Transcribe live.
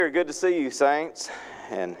Good to see you, saints,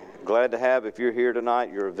 and glad to have, if you're here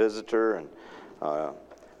tonight, you're a visitor, and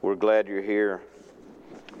we're glad you're here.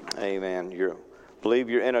 Amen. Believe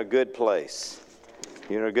you're in a good place.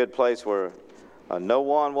 You're in a good place where no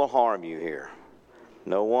one will harm you here.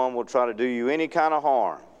 No one will try to do you any kind of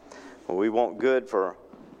harm. We want good for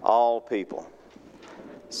all people.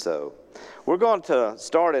 So, we're going to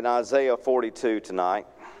start in Isaiah 42 tonight.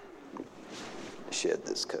 Shed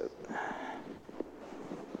this coat.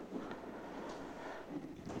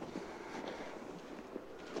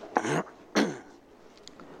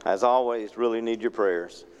 As always, really need your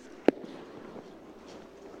prayers.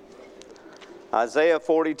 Isaiah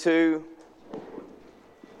 42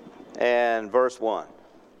 and verse 1.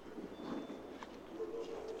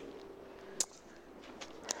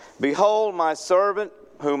 Behold my servant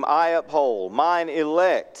whom I uphold, mine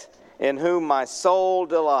elect, in whom my soul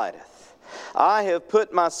delighteth. I have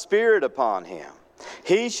put my spirit upon him.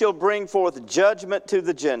 He shall bring forth judgment to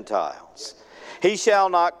the Gentiles. He shall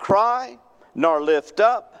not cry, nor lift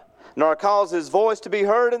up, nor cause his voice to be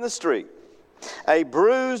heard in the street. A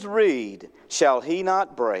bruised reed shall he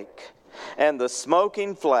not break, and the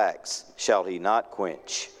smoking flax shall he not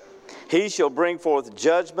quench. He shall bring forth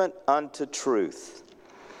judgment unto truth.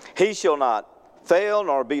 He shall not fail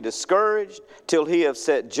nor be discouraged till he have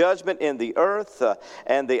set judgment in the earth,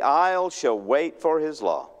 and the isles shall wait for his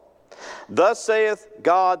law. Thus saith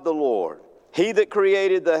God the Lord, He that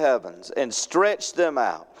created the heavens and stretched them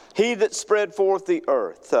out, He that spread forth the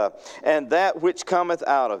earth, and that which cometh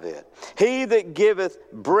out of it, He that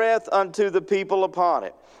giveth breath unto the people upon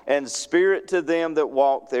it, and spirit to them that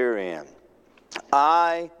walk therein.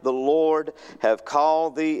 I, the Lord, have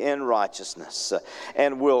called thee in righteousness,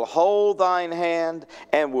 and will hold thine hand,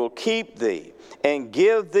 and will keep thee, and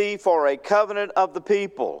give thee for a covenant of the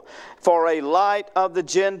people, for a light of the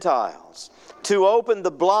Gentiles, to open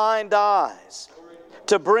the blind eyes,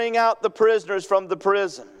 to bring out the prisoners from the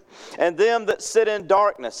prison, and them that sit in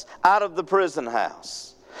darkness out of the prison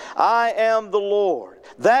house. I am the Lord,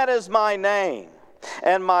 that is my name.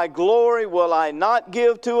 And my glory will I not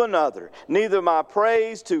give to another, neither my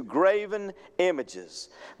praise to graven images.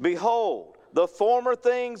 Behold, the former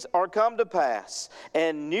things are come to pass,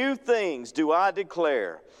 and new things do I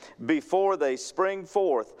declare. Before they spring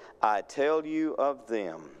forth, I tell you of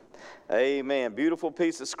them. Amen. Beautiful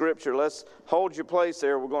piece of scripture. Let's hold your place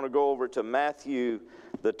there. We're going to go over to Matthew,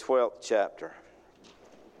 the 12th chapter.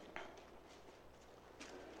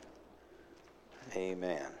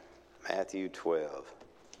 Amen. Matthew 12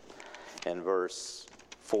 and verse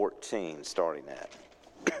 14, starting at.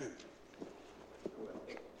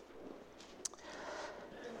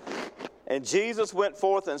 And Jesus went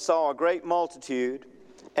forth and saw a great multitude,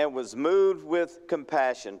 and was moved with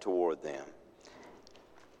compassion toward them.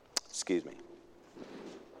 Excuse me.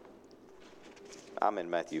 I'm in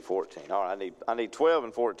Matthew 14. All right, I need 12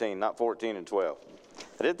 and 14, not 14 and 12.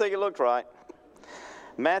 I didn't think it looked right.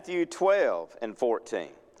 Matthew 12 and 14.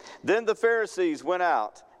 Then the Pharisees went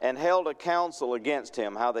out and held a council against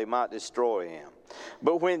him, how they might destroy him.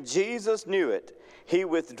 But when Jesus knew it, he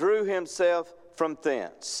withdrew himself from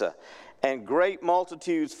thence. And great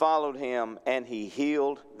multitudes followed him, and he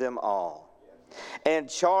healed them all. And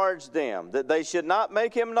charged them that they should not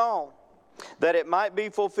make him known, that it might be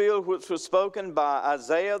fulfilled which was spoken by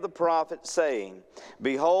Isaiah the prophet, saying,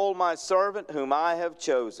 Behold my servant whom I have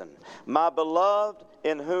chosen, my beloved,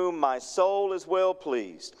 in whom my soul is well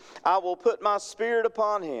pleased. I will put my spirit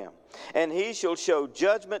upon him, and he shall show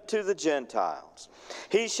judgment to the Gentiles.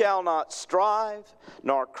 He shall not strive,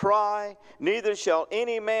 nor cry, neither shall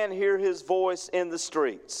any man hear his voice in the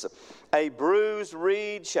streets. A bruised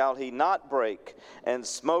reed shall he not break, and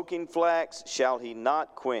smoking flax shall he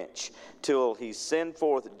not quench, till he send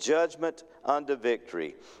forth judgment unto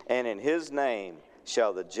victory, and in his name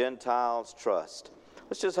shall the Gentiles trust.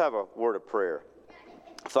 Let's just have a word of prayer.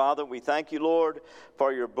 Father, we thank you, Lord,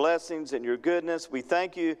 for your blessings and your goodness. We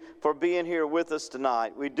thank you for being here with us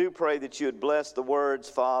tonight. We do pray that you would bless the words,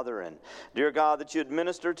 Father, and dear God, that you would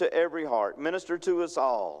minister to every heart, minister to us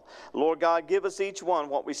all. Lord God, give us each one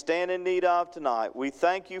what we stand in need of tonight. We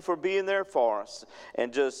thank you for being there for us,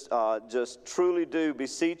 and just truly do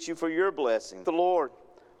beseech you for your blessing. The Lord,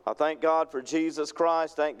 I thank God for Jesus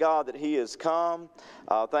Christ. Thank God that he has come.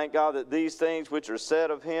 Thank God that these things which are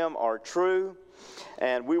said of him are true.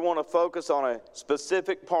 And we want to focus on a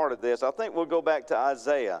specific part of this. I think we'll go back to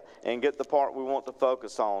Isaiah and get the part we want to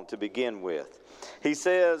focus on to begin with. He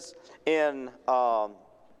says in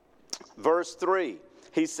verse 3,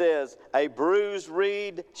 he says, a bruised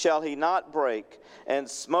reed shall he not break, and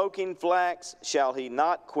smoking flax shall he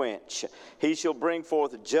not quench. He shall bring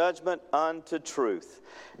forth judgment unto truth.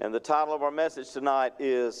 And the title of our message tonight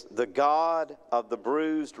is The God of the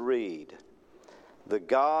Bruised Reed. The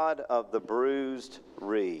God of the bruised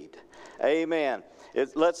reed. Amen.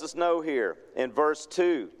 It lets us know here in verse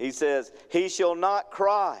 2, he says, he shall not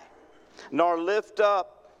cry, nor lift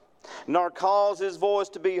up, nor cause his voice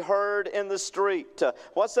to be heard in the street.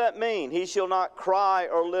 What's that mean? He shall not cry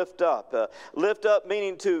or lift up. Lift up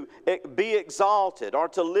meaning to be exalted, or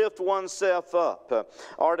to lift oneself up,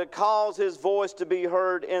 or to cause his voice to be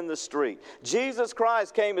heard in the street. Jesus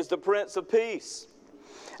Christ came as the Prince of Peace.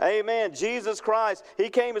 Amen. Jesus Christ, he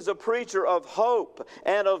came as a preacher of hope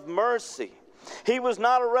and of mercy. He was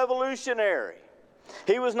not a revolutionary.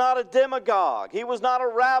 He was not a demagogue. He was not a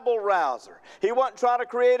rabble-rouser. He wasn't trying to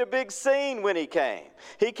create a big scene when he came.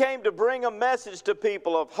 He came to bring a message to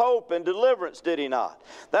people of hope and deliverance, did he not?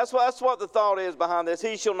 That's what the thought is behind this.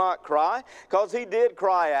 He shall not cry, because he did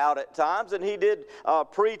cry out at times, and he did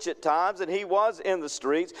preach at times, and he was in the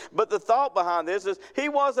streets. But the thought behind this is he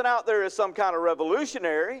wasn't out there as some kind of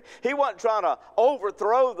revolutionary. He wasn't trying to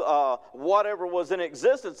overthrow whatever was in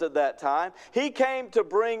existence at that time. He came to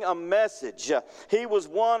bring a message. He was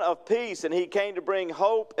one of peace, and he came to bring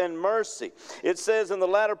hope and mercy. It says in the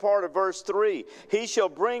latter part of verse 3, he shall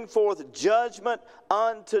bring forth judgment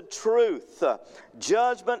unto truth.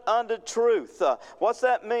 Judgment unto truth. What's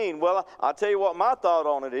that mean? Well, I'll tell you what my thought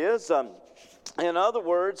on it is. In other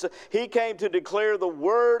words, he came to declare the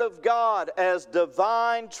Word of God as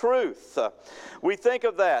divine truth. We think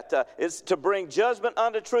of that. It's to bring judgment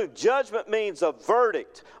unto truth. Judgment means a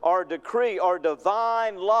verdict or decree or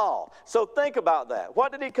divine law. So think about that.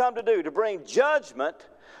 What did he come to do? To bring judgment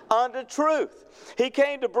unto truth. He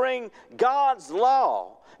came to bring God's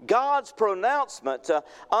law, God's pronouncement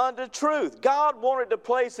unto truth. God wanted to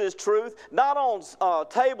place his truth not on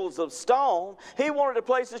tables of stone. He wanted to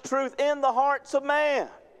place his truth in the hearts of man.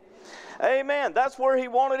 Amen. That's where he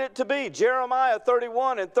wanted it to be. Jeremiah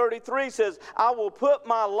 31 and 33 says, I will put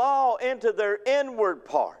my law into their inward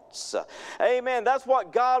parts. Amen. That's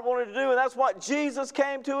what God wanted to do, and that's what Jesus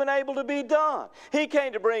came to enable to be done. He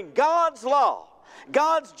came to bring God's law,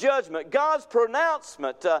 God's judgment, God's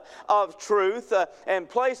pronouncement of truth, and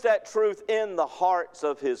place that truth in the hearts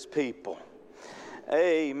of his people.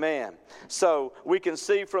 Amen. So we can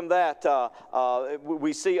see from that,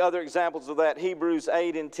 we see other examples of that. Hebrews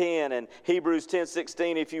 8 and 10 and Hebrews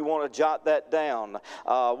 10:16, if you want to jot that down.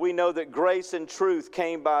 We know that grace and truth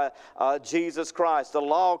came by Jesus Christ. The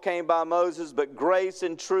law came by Moses, but grace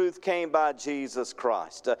and truth came by Jesus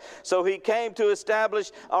Christ. So he came to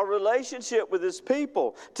establish a relationship with his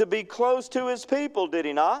people, to be close to his people, did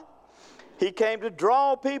he not? He came to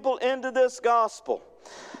draw people into this gospel.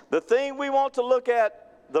 The thing we want to look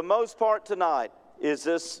at the most part tonight is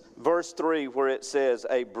this verse 3, where it says,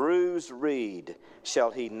 a bruised reed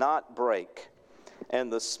shall he not break,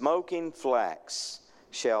 and the smoking flax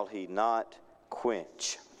shall he not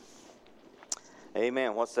quench.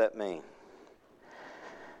 Amen. What's that mean?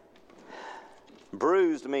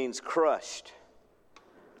 Bruised means crushed,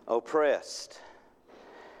 oppressed.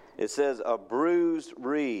 It says, a bruised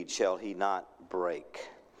reed shall he not break.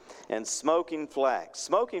 And smoking flax.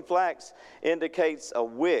 Smoking flax indicates a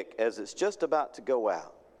wick as it's just about to go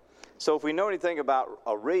out. So if we know anything about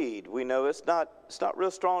a reed, we know it's not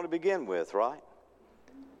real strong to begin with, right?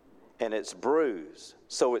 And it's bruised,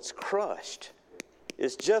 so it's crushed.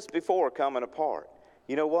 It's just before coming apart.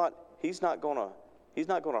 You know what? He's not gonna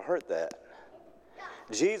hurt that.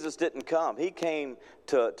 Jesus didn't come. He came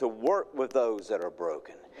to work with those that are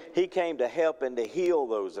broken. He came to help and to heal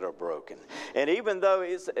those that are broken. And even though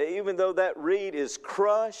that reed is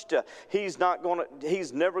crushed, he's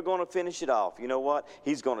never going to finish it off. You know what?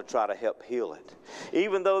 He's going to try to help heal it.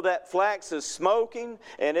 Even though that flax is smoking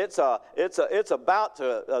and it's about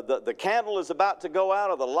to the candle is about to go out,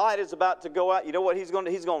 or the light is about to go out, you know what he's going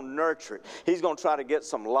to nurture it. He's going to try to get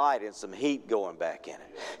some light and some heat going back in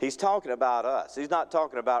it. He's talking about us. He's not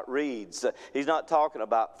talking about reeds. He's not talking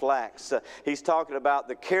about flax. He's talking about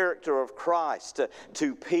the character of Christ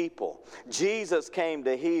to people. Jesus came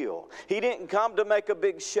to heal. He didn't come to make a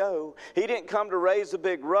big show. He didn't come to raise a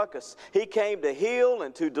big ruckus. He came to heal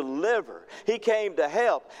and to deliver. He came to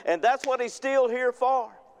help. And that's what he's still here for.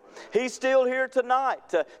 He's still here tonight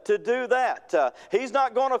to do that. He's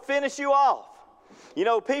not going to finish you off. You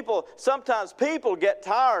know, sometimes people get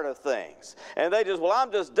tired of things. And they just,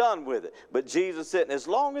 I'm just done with it. But Jesus said, as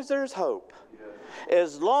long as there's hope,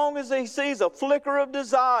 as long as he sees a flicker of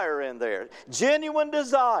desire in there, genuine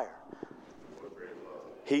desire,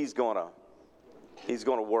 he's going to He's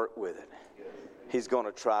going to work with it. He's going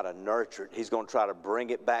to try to nurture it. He's going to try to bring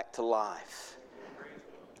it back to life.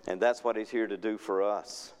 And that's what He's here to do for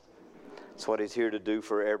us. That's what He's here to do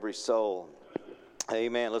for every soul.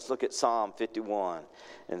 Amen. Let's look at Psalm 51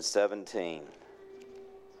 and 17.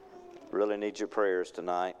 Really need your prayers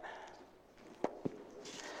tonight.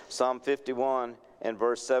 Psalm 51 and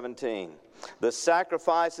verse 17. The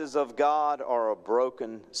sacrifices of God are a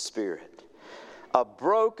broken spirit. A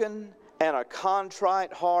broken and a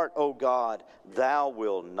contrite heart, O God, thou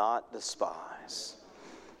wilt not despise.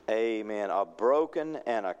 Amen. A broken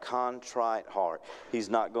and a contrite heart. He's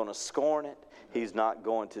not going to scorn it. He's not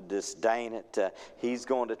going to disdain it. He's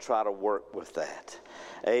going to try to work with that.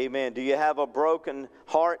 Amen. Do you have a broken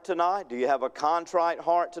heart tonight? Do you have a contrite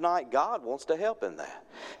heart tonight? God wants to help in that.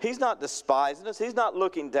 He's not despising us. He's not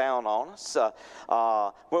looking down on us.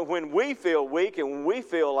 When we feel weak and when we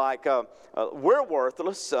feel like we're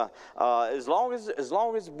worthless, as long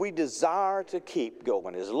as we desire to keep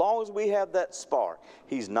going, as long as we have that spark,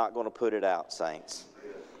 He's not going to put it out, saints.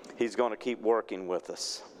 He's going to keep working with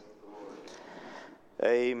us.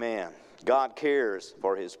 Amen. God cares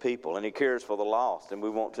for His people, and He cares for the lost, and we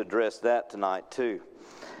want to address that tonight too.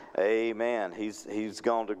 Amen. He's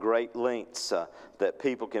gone to great lengths that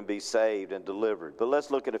people can be saved and delivered. But let's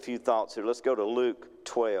look at a few thoughts here. Let's go to Luke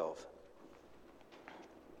 12.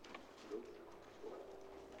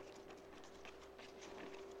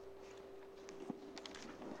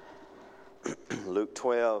 Luke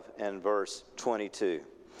 12 and verse 22.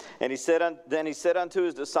 And then he said unto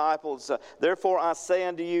his disciples, Therefore I say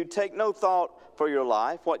unto you, take no thought for your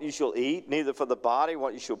life, what you shall eat, neither for the body,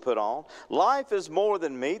 what you shall put on. Life is more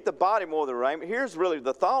than meat, the body more than raiment. Here's really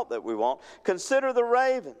the thought that we want. Consider the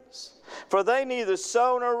ravens, for they neither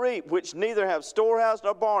sow nor reap, which neither have storehouse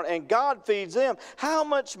nor barn, and God feeds them. How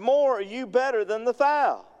much more are you better than the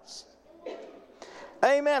fowls?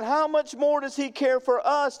 Amen. How much more does He care for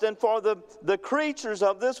us than for the creatures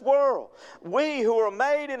of this world? We who are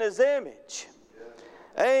made in His image.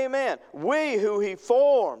 Amen. We who He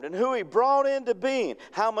formed and who He brought into being.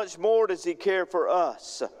 How much more does He care for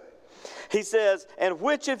us? He says, and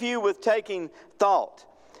which of you with taking thought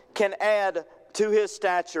can add to his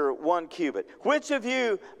stature 1 cubit? Which of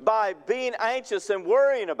you by being anxious and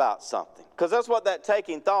worrying about something? Because that's what that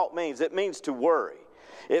taking thought means. It means to worry.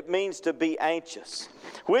 It means to be anxious.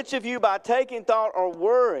 Which of you by taking thought or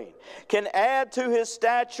worrying can add to his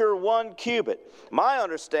stature 1 cubit? My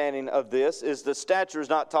understanding of this is the stature is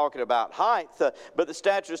not talking about height, but the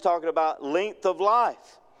stature is talking about length of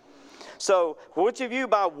life. So which of you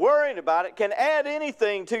by worrying about it can add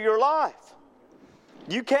anything to your life?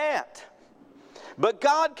 You can't. But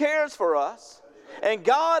God cares for us, and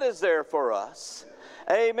God is there for us.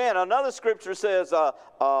 Amen. Another scripture says to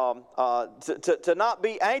not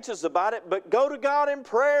be anxious about it, but go to God in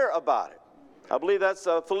prayer about it. I believe that's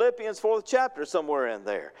Philippians 4th chapter, somewhere in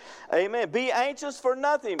there. Amen. Be anxious for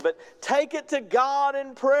nothing, but take it to God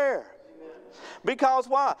in prayer. Because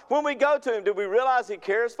why? When we go to Him, do we realize He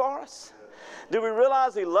cares for us? Do we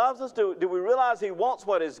realize He loves us? Do we realize He wants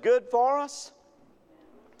what is good for us?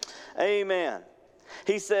 Amen.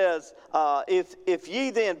 He says, if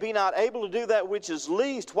ye then be not able to do that which is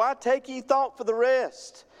least, why take ye thought for the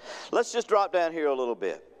rest? Let's just drop down here a little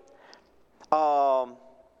bit.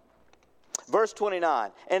 Verse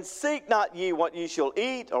 29, and seek not ye what ye shall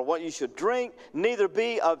eat or what ye shall drink, neither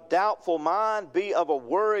be of doubtful mind, be of a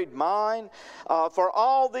worried mind. For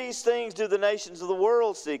all these things do the nations of the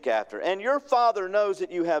world seek after. And your Father knows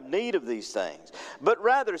that you have need of these things. But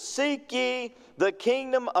rather seek ye the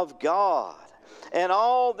kingdom of God, and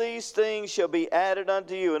all these things shall be added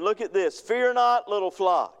unto you. And look at this. Fear not, little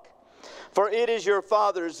flock, for it is your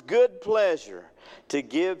Father's good pleasure to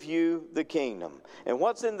give you the kingdom. And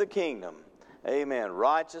what's in the kingdom? Amen.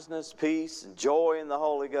 Righteousness, peace, joy in the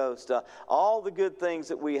Holy Ghost. All the good things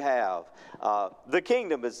that we have. The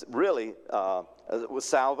kingdom is really with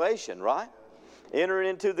salvation, right? Enter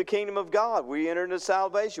into the kingdom of God. We enter into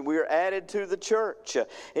salvation. We are added to the church.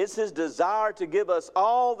 It's His desire to give us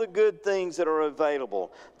all the good things that are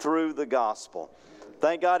available through the gospel.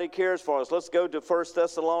 Thank God He cares for us. Let's go to 1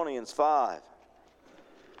 Thessalonians 5.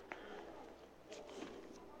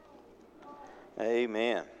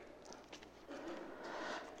 Amen.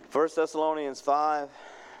 1 Thessalonians 5.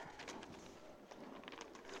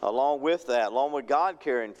 Along with that, along with God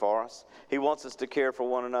caring for us, He wants us to care for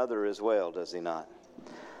one another as well, does He not?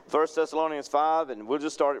 1 Thessalonians 5, and we'll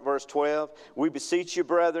just start at verse 12. We beseech you,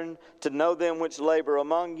 brethren, to know them which labor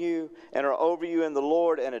among you and are over you in the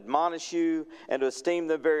Lord, and admonish you, and to esteem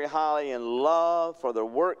them very highly in love for their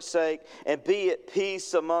work's sake, and be at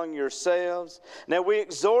peace among yourselves. Now we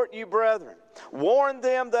exhort you, brethren, warn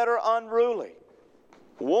them that are unruly.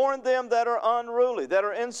 Warn them that are unruly, that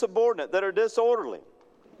are insubordinate, that are disorderly.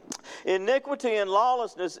 Iniquity and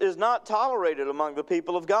lawlessness is not tolerated among the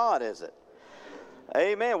people of God, is it?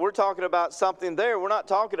 Amen. We're talking about something there. We're not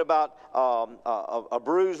talking about a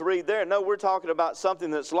bruised reed there. No, we're talking about something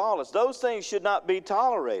that's lawless. Those things should not be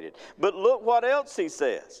tolerated. But look what else he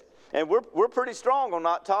says. And we're pretty strong on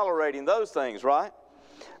not tolerating those things, right?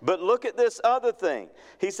 But look at this other thing.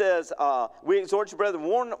 He says, we exhort you, brethren,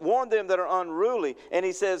 warn them that are unruly. And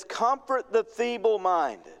he says, comfort the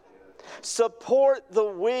feeble-minded. Support the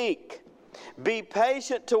weak. Be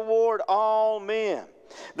patient toward all men.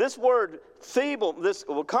 This word feeble,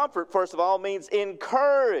 comfort, first of all, means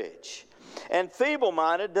encourage. And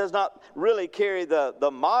feeble-minded does not really carry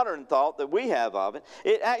the modern thought that we have of it.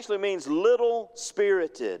 It actually means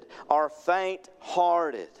little-spirited or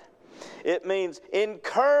faint-hearted. It means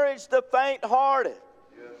encourage the faint-hearted.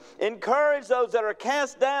 Yeah. Encourage those that are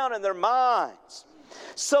cast down in their minds.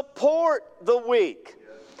 Support the weak.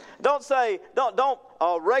 Don't say, don't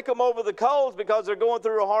rake them over the coals because they're going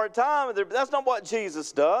through a hard time. That's not what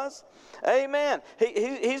Jesus does. Amen.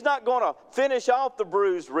 He's not going to finish off the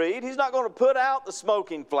bruised reed. He's not going to put out the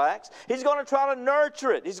smoking flax. He's going to try to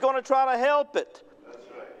nurture it. He's going to try to help it. That's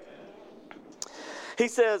right. He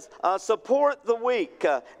says, support the weak.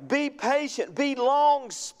 Be patient. Be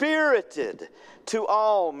long-spirited to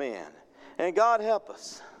all men. And God help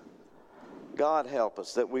us. God help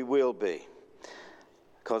us that we will be.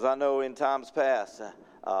 Because I know in times past,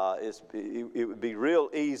 it would be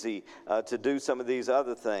real easy to do some of these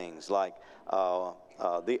other things, like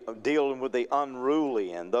dealing with the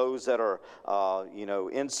unruly and those that are,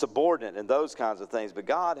 insubordinate and those kinds of things. But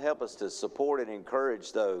God help us to support and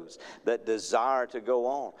encourage those that desire to go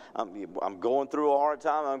on. I'm going through a hard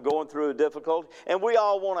time. I'm going through a difficulty. And we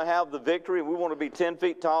all want to have the victory. We want to be 10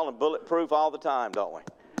 feet tall and bulletproof all the time, don't we?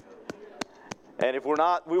 And if we're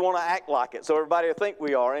not, we want to act like it so everybody will think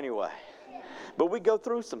we are anyway. But we go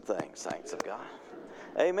through some things, saints of God.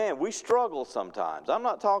 Amen. We struggle sometimes. I'm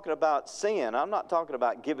not talking about sin. I'm not talking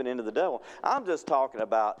about giving in to the devil. I'm just talking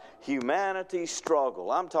about humanity's struggle.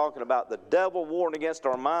 I'm talking about the devil warring against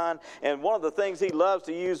our mind. And one of the things he loves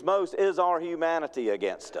to use most is our humanity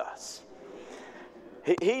against us.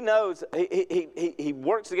 He knows, he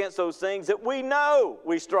works against those things that we know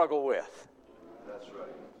we struggle with. That's right.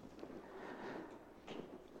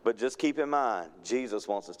 But just keep in mind, Jesus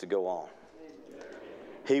wants us to go on.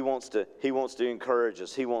 He wants to encourage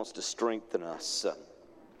us. He wants to strengthen us.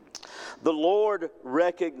 The Lord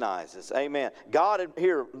recognizes, amen.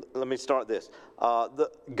 Here, let me start this.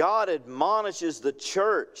 God admonishes the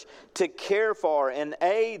church to care for and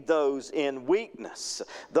aid those in weakness,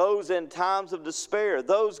 those in times of despair,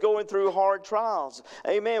 those going through hard trials.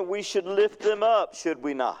 Amen. We should lift them up, should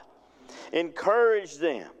we not? Encourage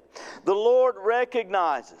them. The Lord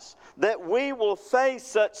recognizes that we will face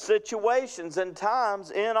such situations and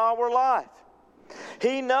times in our life.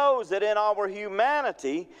 He knows that in our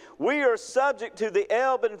humanity, we are subject to the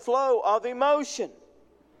ebb and flow of emotion.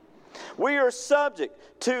 We are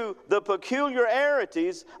subject to the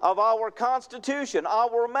peculiarities of our constitution,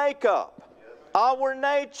 our makeup, our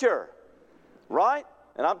nature, right?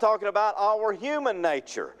 And I'm talking about our human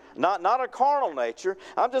nature, not a carnal nature.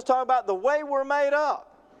 I'm just talking about the way we're made up.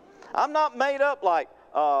 I'm not made up like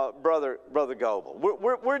Brother Goebel.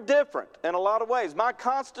 We're different in a lot of ways. My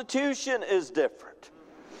constitution is different.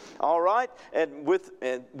 All right? And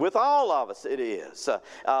with all of us it is.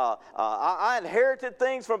 I inherited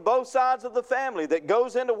things from both sides of the family that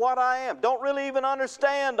goes into what I am. Don't really even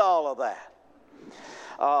understand all of that.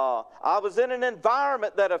 I was in an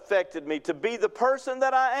environment that affected me to be the person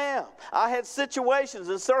that I am. I had situations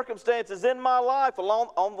and circumstances in my life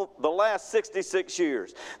on the last 66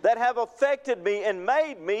 years that have affected me and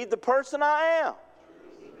made me the person I am.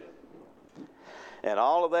 And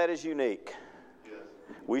all of that is unique.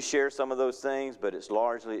 We share some of those things, but it's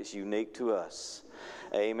unique to us.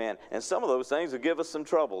 Amen. And some of those things will give us some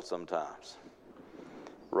trouble sometimes.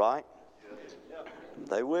 Right?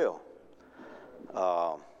 They will.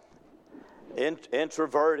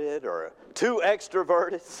 Introverted or too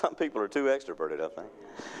extroverted. Some people are too extroverted, I think.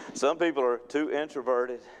 Some people are too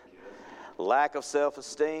introverted. Lack of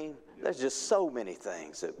self-esteem. There's just so many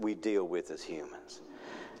things that we deal with as humans.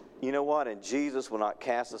 you know what? And Jesus will not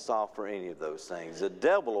cast us off for any of those things. The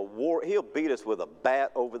devil he'll beat us with a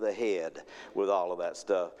bat over the head with all of that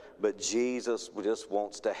stuff. But Jesus just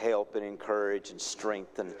wants to help and encourage and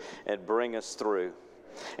strengthen and bring us through.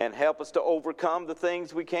 And help us to overcome the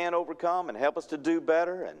things we can't overcome, and help us to do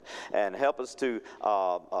better, and help us to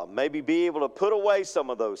maybe be able to put away some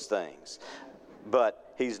of those things.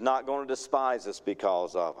 But He's not going to despise us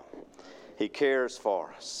because of them. He cares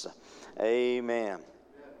for us. Amen.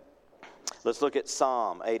 Let's look at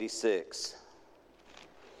Psalm 86.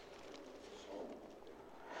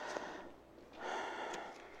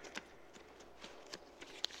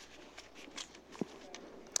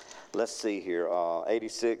 Let's see here,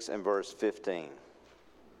 86 and verse 15.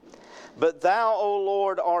 But thou, O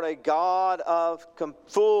Lord, art a God of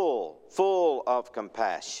full of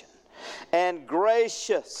compassion, and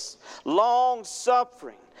gracious,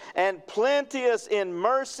 long-suffering, and plenteous in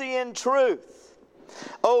mercy and truth.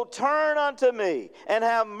 O turn unto me, and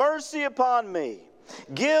have mercy upon me.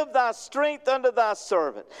 Give thy strength unto thy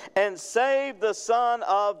servant, and save the son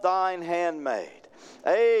of thine handmaid.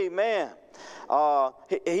 Amen.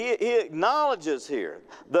 He acknowledges here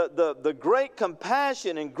the great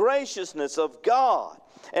compassion and graciousness of God.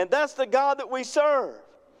 And that's the God that we serve.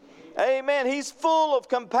 Amen. He's full of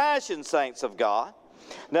compassion, saints of God.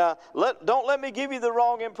 Now, don't let me give you the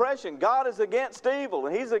wrong impression. God is against evil,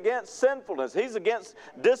 and He's against sinfulness. He's against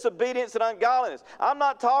disobedience and ungodliness. I'm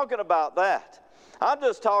not talking about that. I'm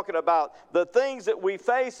just talking about the things that we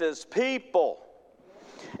face as people.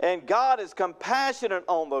 And God is compassionate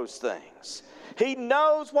on those things. He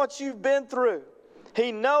knows what you've been through.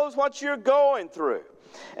 He knows what you're going through.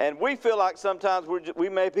 And we feel like sometimes we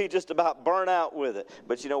may be just about burnt out with it.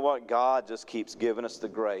 But you know what? God just keeps giving us the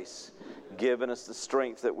grace, giving us the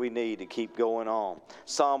strength that we need to keep going on.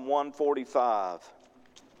 Psalm 145.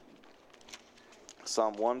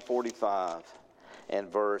 Psalm 145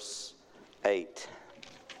 and verse 8.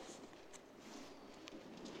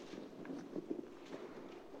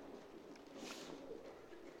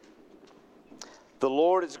 The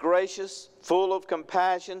Lord is gracious, full of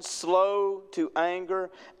compassion, slow to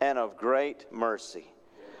anger, and of great mercy.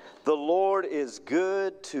 The Lord is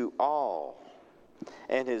good to all,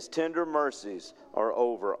 and His tender mercies are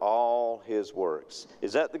over all His works.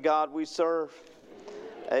 Is that the God we serve?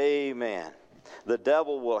 Amen. The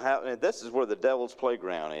devil will have, and this is where the devil's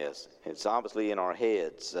playground is. It's obviously in our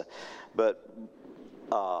heads. But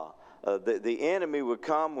the enemy would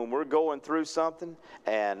come when we're going through something,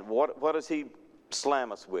 and what does he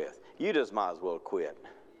slam us with? You just might as well quit.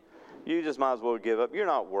 You just might as well give up. You're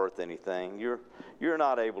not worth anything. You're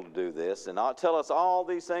not able to do this. And I'll tell us all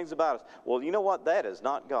these things about us. Well, you know what? That is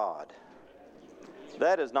not God.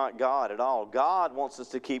 That is not God at all. God wants us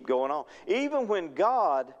to keep going on. Even when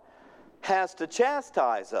God has to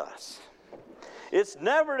chastise us, it's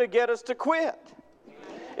never to get us to quit.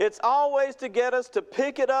 It's always to get us to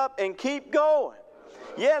pick it up and keep going.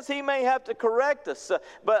 Yes, He may have to correct us,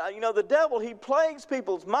 but the devil, he plagues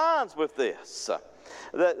people's minds with this.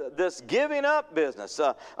 This giving up business.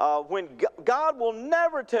 When God will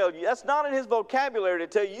never tell you, that's not in His vocabulary to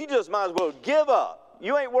tell you, you just might as well give up.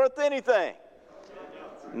 You ain't worth anything.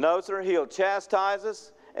 No, sir, He'll chastise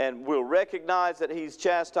us, and we'll recognize that He's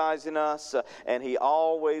chastising us, and He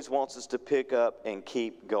always wants us to pick up and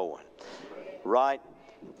keep going. Right?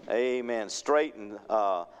 Amen. Straighten,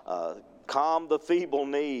 calm the feeble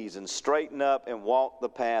knees and straighten up and walk the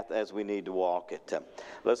path as we need to walk it.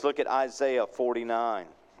 Let's look at Isaiah 49.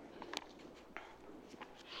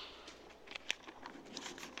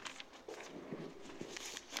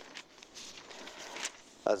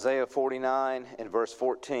 Isaiah 49 and verse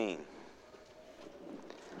 14.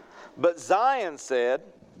 But Zion said,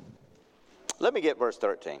 let me get verse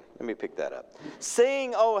 13. Let me pick that up.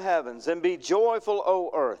 Sing, O heavens, and be joyful,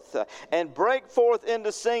 O earth, and break forth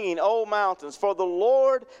into singing, O mountains, for the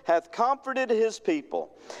Lord hath comforted His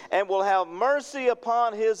people, and will have mercy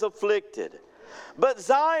upon His afflicted. But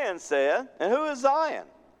Zion said, and who is Zion?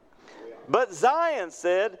 But Zion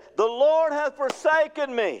said, the Lord hath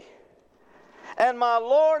forsaken me, and my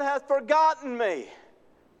Lord hath forgotten me.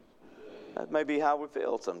 That may be how we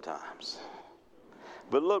feel sometimes.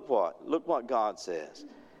 But look what God says.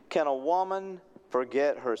 Can a woman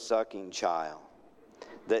forget her sucking child,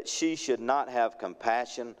 that she should not have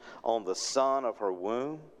compassion on the son of her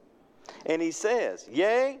womb? And He says,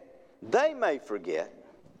 yea, they may forget,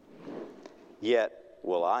 yet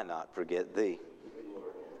will I not forget thee.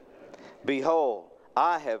 Behold,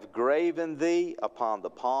 I have graven thee upon the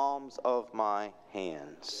palms of my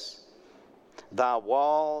hands. Thy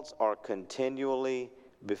walls are continually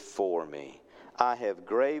before me. I have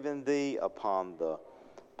graven thee upon the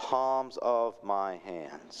palms of my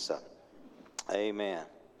hands. Amen.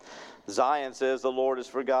 Zion says, the Lord has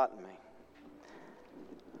forgotten me.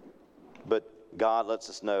 But God lets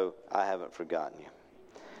us know, I haven't forgotten you.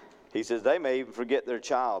 He says, they may even forget their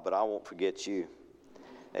child, but I won't forget you.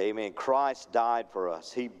 Amen. Christ died for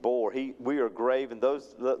us. He bore. We are graven.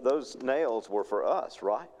 Those nails were for us,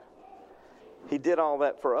 right? He did all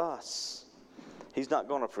that for us. He's not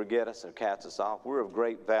going to forget us and cast us off. We're of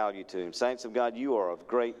great value to Him. Saints of God, you are of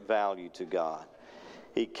great value to God.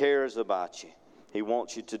 He cares about you. He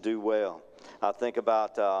wants you to do well. I think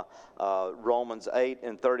about Romans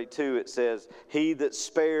 8:32. It says, He that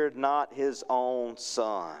spared not His own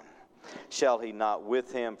Son, shall He not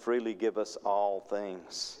with Him freely give us all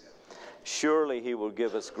things? Surely He will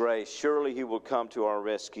give us grace. Surely He will come to our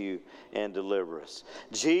rescue and deliver us.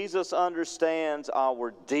 Jesus understands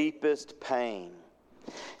our deepest pain.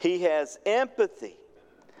 He has empathy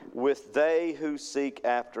with they who seek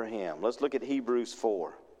after Him. Let's look at Hebrews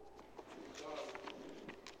 4.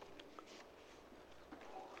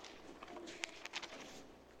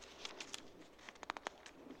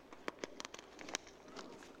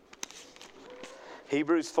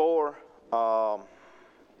 Hebrews 4,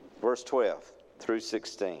 verse 12 through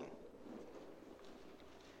 16.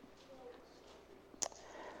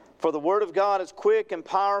 For the word of God is quick and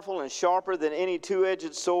powerful and sharper than any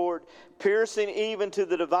two-edged sword, piercing even to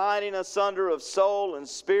the dividing asunder of soul and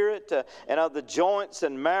spirit, and of the joints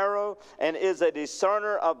and marrow, and is a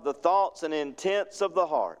discerner of the thoughts and intents of the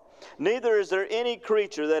heart. Neither is there any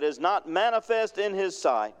creature that is not manifest in His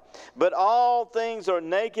sight, but all things are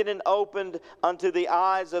naked and opened unto the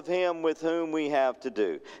eyes of Him with whom we have to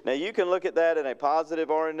do. Now you can look at that in a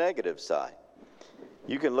positive or a negative side.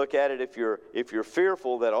 You can look at it if you're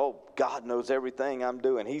fearful that, oh, God knows everything I'm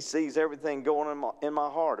doing. He sees everything going in my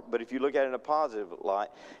heart. But if you look at it in a positive light,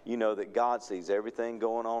 you know that God sees everything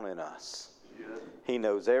going on in us. He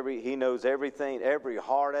knows everything, every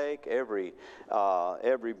heartache, every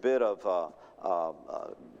bit of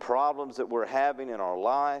problems that we're having in our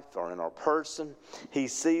life or in our person. He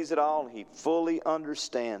sees it all. He fully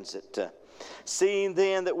understands it. Seeing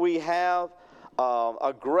then that we have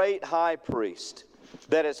a great high priest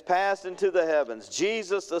that has passed into the heavens,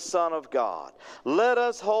 Jesus the Son of God, let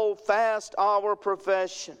us hold fast our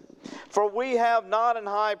profession. For we have not an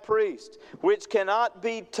high priest which cannot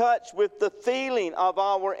be touched with the feeling of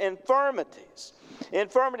our infirmities.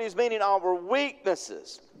 Infirmities meaning our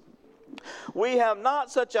weaknesses. We have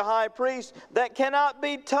not such a high priest that cannot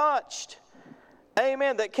be touched.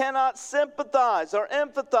 Amen. That cannot sympathize or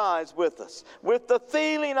empathize with us, with the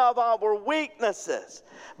feeling of our weaknesses,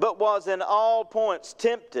 but was in all points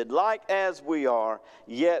tempted, like as we are,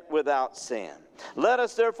 yet without sin. Let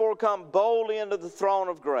us therefore come boldly unto the throne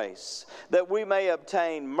of grace, that we may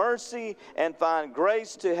obtain mercy and find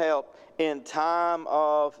grace to help in time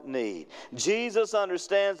of need. Jesus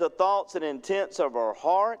understands the thoughts and intents of our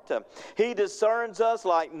heart. He discerns us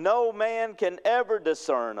like no man can ever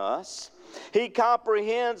discern us. He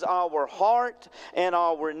comprehends our heart and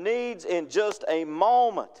our needs in just a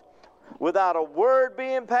moment. Without a word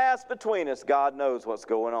being passed between us, God knows what's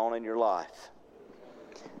going on in your life.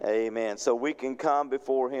 Amen. So we can come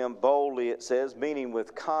before Him boldly, it says, meaning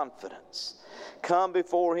with confidence. Come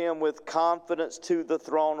before Him with confidence to the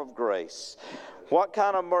throne of grace. What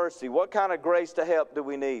kind of mercy, what kind of grace to help do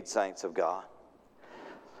we need, saints of God?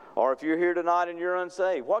 Or if you're here tonight and you're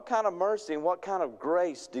unsaved, what kind of mercy and what kind of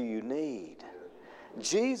grace do you need?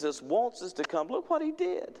 Jesus wants us to come. Look what He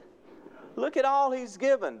did. Look at all He's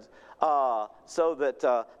given so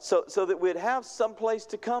that we'd have some place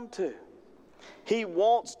to come to. He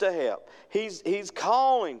wants to help. He's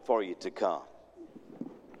calling for you to come.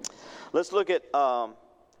 Let's look at 1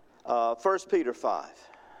 Peter 5.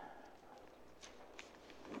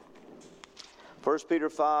 1 Peter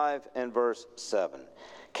 5 and verse 7.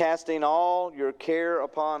 Casting all your care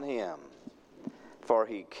upon Him, for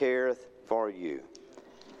He careth for you.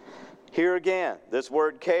 Here again, this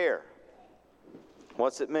word care.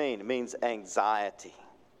 What's it mean? It means anxiety.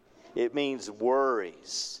 It means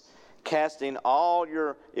worries. Casting all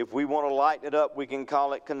your, if we want to lighten it up, we can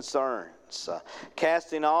call it concerns.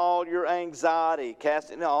 Casting all your anxiety,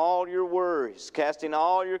 casting all your worries, casting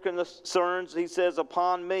all your concerns, He says,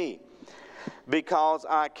 upon me. Because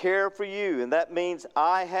I care for you. And that means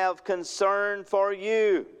I have concern for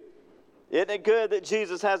you. Isn't it good that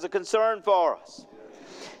Jesus has a concern for us?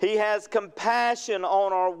 He has compassion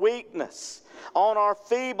on our weakness, on our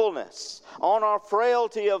feebleness, on our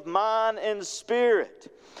frailty of mind and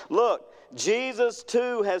spirit. Look, Jesus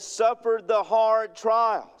too has suffered the hard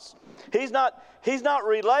trials. He's not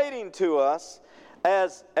relating to us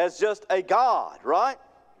as just a God, right?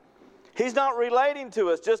 He's not relating to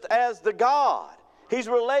us just as the God. He's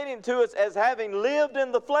relating to us as having lived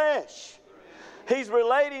in the flesh. He's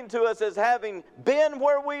relating to us as having been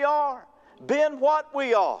where we are, been what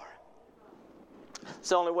we are. It's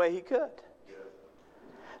the only way He could.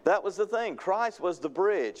 That was the thing. Christ was the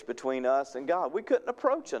bridge between us and God. We couldn't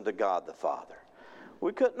approach unto God the Father.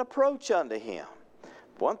 We couldn't approach unto Him.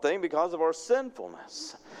 One thing, because of our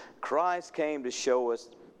sinfulness. Christ came to show us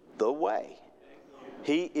the way.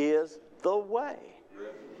 He is the way.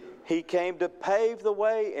 He came to pave the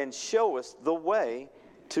way and show us the way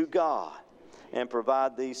to God and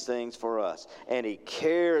provide these things for us. And He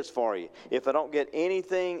cares for you. If I don't get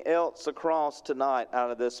anything else across tonight out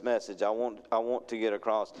of this message, I want to get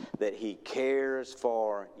across that He cares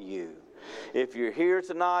for you. If you're here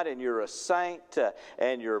tonight and you're a saint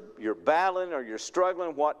and you're battling or you're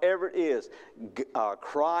struggling, whatever it is,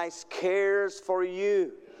 Christ cares for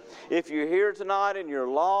you. If you're here tonight and you're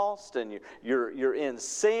lost and you're in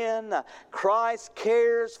sin, Christ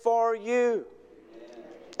cares for you.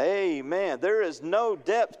 Amen. There is no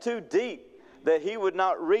depth too deep that He would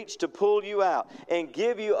not reach to pull you out and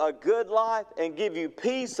give you a good life and give you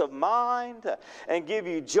peace of mind and give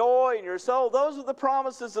you joy in your soul. Those are the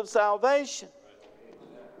promises of salvation.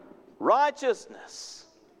 Righteousness,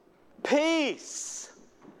 peace,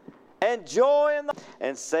 and joy in the...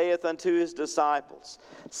 And saith unto His disciples,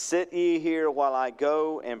 sit ye here while I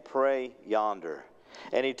go and pray yonder.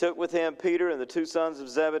 And He took with Him Peter and the two sons of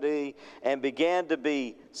Zebedee, and began to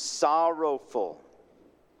be sorrowful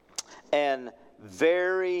and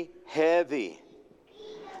very heavy.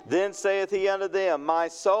 Then saith He unto them, my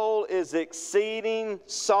soul is exceeding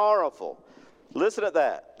sorrowful. Listen to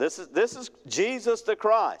that. This is Jesus the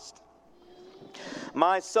Christ.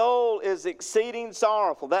 My soul is exceeding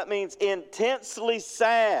sorrowful. That means intensely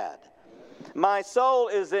sad. My soul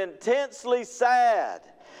is intensely sad.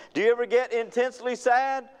 Do you ever get intensely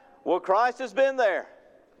sad? Well, Christ has been there.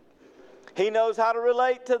 He knows how to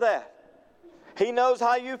relate to that. He knows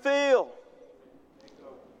how you feel.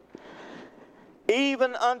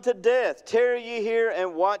 Even unto death, tarry ye here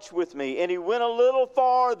and watch with me. And He went a little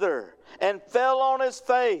farther and fell on His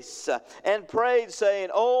face and prayed, saying,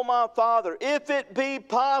 O my Father, if it be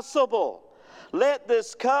possible, let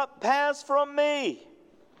this cup pass from me.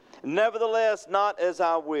 Nevertheless, not as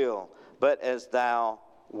I will, but as Thou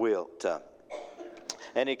wilt.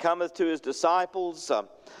 And He cometh to His disciples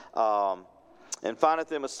and findeth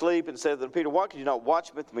them asleep, and saith unto Peter, why could you not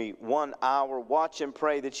watch with me 1 hour? Watch and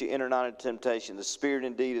pray that you enter not into temptation. The spirit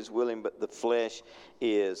indeed is willing, but the flesh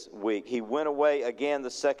is weak. He went away again the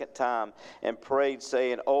second time and prayed,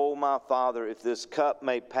 saying, O my Father, if this cup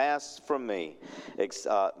may pass from me,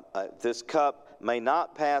 this cup may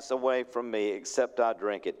not pass away from me, except I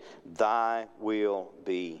drink it, Thy will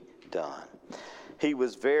be done. He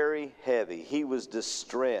was very heavy. He was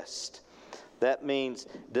distressed. That means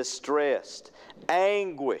distressed,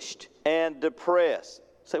 anguished, and depressed.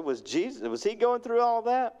 So was He going through all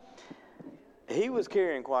that? He was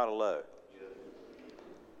carrying quite a load.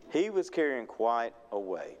 He was carrying quite a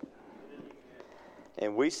weight.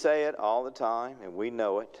 And we say it all the time, and we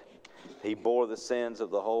know it. He bore the sins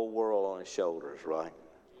of the whole world on His shoulders, right?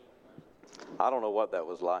 I don't know what that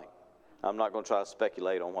was like. I'm not going to try to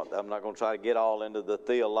speculate on what. I'm not going to try to get all into the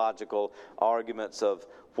theological arguments of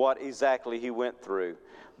what exactly He went through.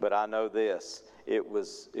 But I know this. It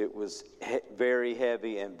was very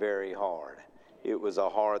heavy and very hard. It was a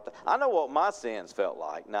hard thing. I know what my sins felt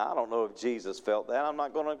like. Now, I don't know if Jesus felt that. I'm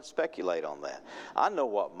not going to speculate on that. I know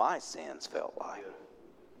what my sins felt like.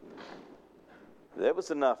 That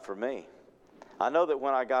was enough for me. I know that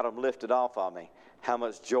when I got them lifted off of me, how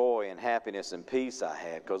much joy and happiness and peace I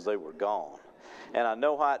had because they were gone. And I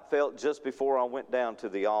know how it felt just before I went down to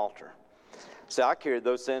the altar. See, I carried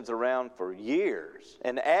those sins around for years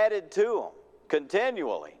and added to them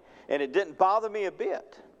continually. And it didn't bother me a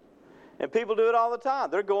bit. And people do it all the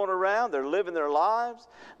time. They're going around, they're living their lives,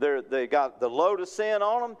 they got the load of sin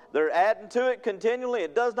on them, they're adding to it continually.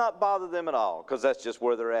 It does not bother them at all because that's just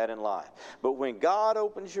where they're at in life. But when God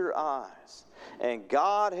opens your eyes and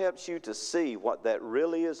God helps you to see what that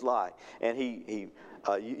really is like, and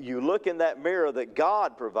you look in that mirror that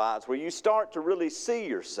God provides, where you start to really see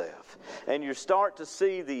yourself, and you start to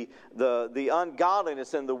see the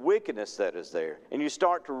ungodliness and the wickedness that is there, and you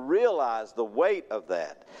start to realize the weight of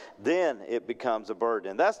that, then it becomes a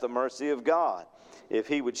burden. And that's the mercy of God. If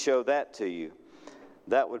He would show that to you,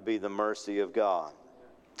 that would be the mercy of God.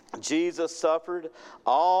 Jesus suffered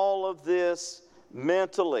all of this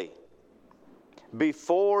mentally,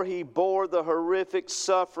 before he bore the horrific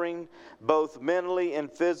suffering, both mentally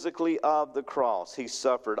and physically, of the cross. He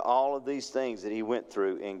suffered all of these things that he went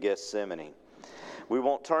through in Gethsemane. We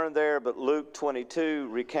won't turn there, but Luke 22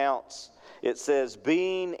 recounts, it says,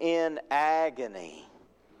 being in agony,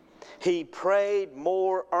 he prayed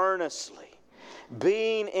more earnestly.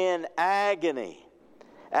 Being in agony.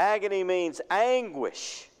 Agony means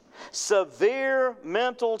anguish, severe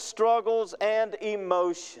mental struggles and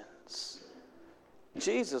emotions.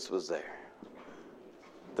 Jesus was there.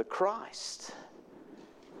 The Christ.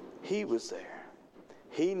 He was there.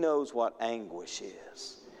 He knows what anguish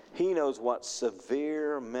is. He knows what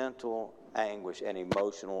severe mental anguish and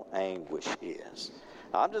emotional anguish is.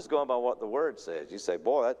 I'm just going by what the Word says. You say,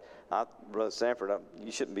 boy, Brother Sanford,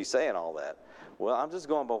 you shouldn't be saying all that. Well, I'm just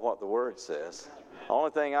going by what the Word says. The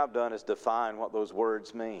only thing I've done is define what those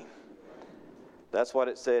words mean. That's what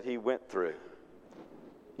it said he went through.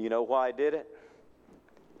 You know why he did it?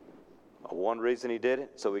 One reason he did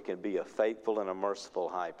it, so he can be a faithful and a merciful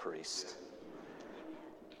high priest.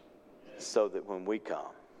 So that when we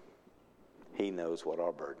come, he knows what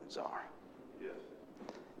our burdens are.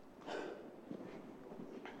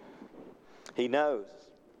 He knows.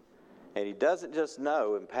 And he doesn't just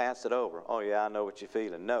know and pass it over. Oh yeah, I know what you're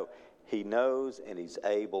feeling. No, he knows and he's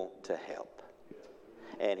able to help.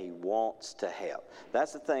 And he wants to help.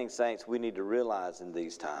 That's the thing, saints, we need to realize in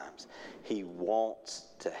these times. He wants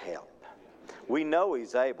to help. We know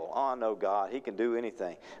he's able. Oh, I know God, he can do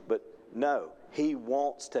anything. But no, he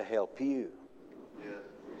wants to help you. Yeah.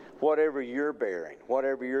 Whatever you're bearing,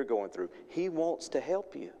 whatever you're going through, he wants to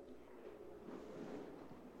help you.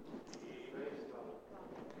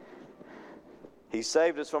 He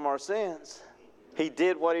saved us from our sins. He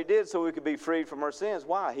did what he did so we could be freed from our sins.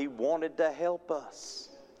 Why? He wanted to help us.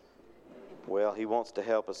 Well, he wants to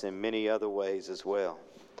help us in many other ways as well.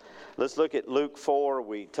 Let's look at Luke 4.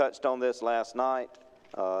 We touched on this last night.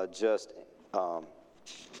 It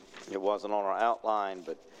wasn't on our outline,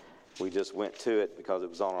 but we just went to it because it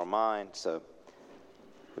was on our mind. So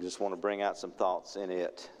we just want to bring out some thoughts in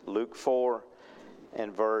it. Luke 4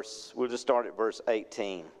 and we'll just start at verse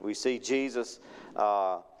 18. We see Jesus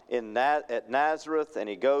at Nazareth, and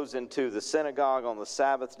he goes into the synagogue on the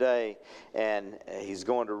Sabbath day, and he's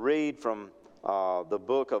going to read from the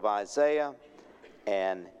book of Isaiah,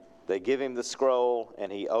 and they give him the scroll, and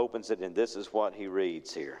he opens it, and this is what he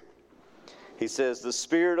reads here. He says, "The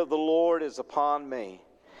Spirit of the Lord is upon me,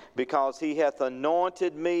 because he hath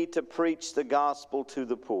anointed me to preach the gospel to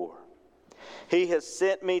the poor. He has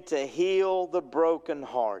sent me to heal the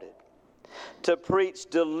brokenhearted, to preach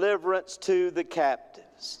deliverance to the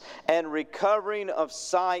captives, and recovering of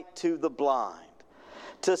sight to the blind,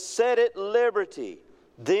 to set at liberty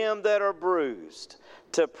them that are bruised,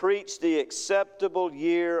 to preach the acceptable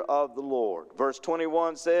year of the Lord." Verse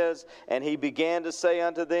 21 says, "And he began to say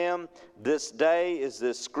unto them, This day is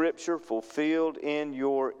this scripture fulfilled in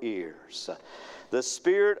your ears. The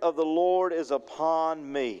Spirit of the Lord is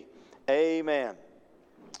upon me." Amen.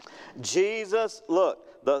 Jesus, look,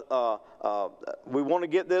 we want to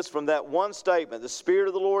get this from that one statement. The Spirit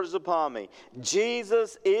of the Lord is upon me.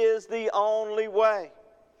 Jesus is the only way.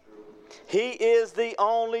 He is the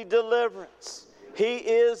only deliverance. He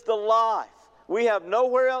is the life. We have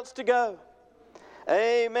nowhere else to go.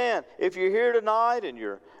 Amen. If you're here tonight and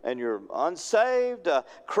you're unsaved,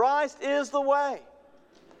 Christ is the way.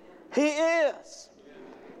 He is.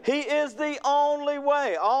 He is the only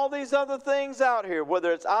way. All these other things out here,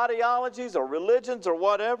 whether it's ideologies or religions or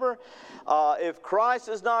whatever, if Christ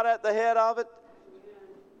is not at the head of it,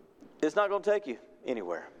 it's not going to take you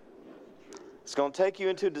anywhere. It's going to take you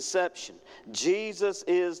into deception. Jesus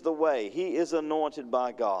is the way. He is anointed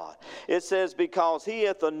by God. It says, "Because he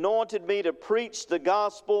hath anointed me to preach the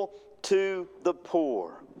gospel to the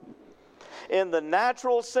poor." In the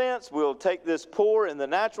natural sense, we'll take this poor in the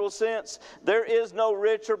natural sense. There is no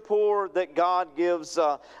rich or poor that God gives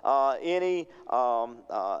any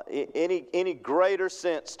greater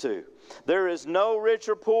sense to. There is no rich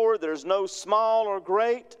or poor. There's no small or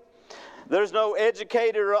great. There's no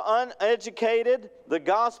educated or uneducated. The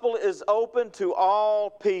gospel is open to all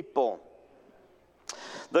people.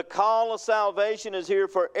 The call of salvation is here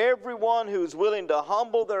for everyone who's willing to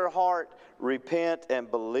humble their heart, repent, and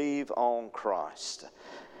believe on Christ.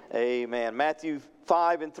 Amen. Matthew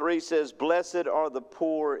 5:3 says, "Blessed are the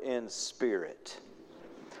poor in spirit,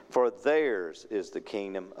 for theirs is the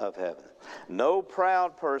kingdom of heaven." No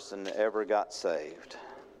proud person ever got saved.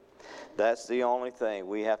 That's the only thing.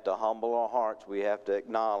 We have to humble our hearts. We have to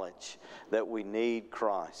acknowledge that we need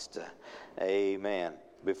Christ. Amen.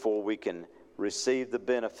 Before we can receive the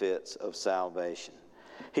benefits of salvation.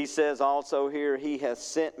 He says also here, He has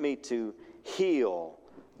sent me to heal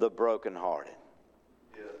the brokenhearted.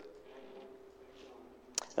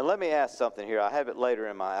 And let me ask something here. I have it later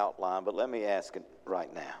in my outline, but let me ask it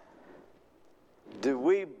right now. Do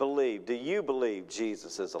you believe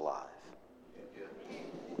Jesus is alive?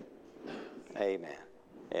 Amen.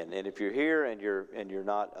 And if you're here and you're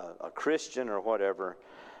not a Christian or whatever,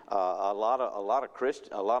 a lot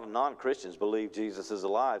of non-Christians believe Jesus is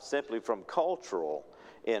alive simply from cultural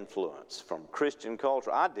influence, from Christian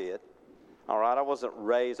culture. I did. All right, I wasn't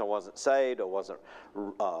raised, I wasn't saved, I wasn't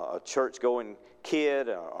a church-going kid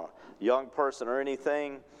or a young person or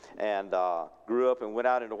anything, and grew up and went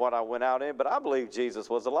out into what I went out in, but I believe Jesus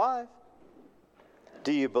was alive.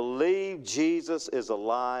 Do you believe Jesus is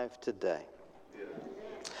alive today?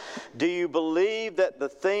 Do you believe that the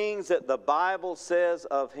things that the Bible says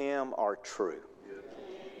of Him are true?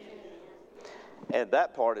 And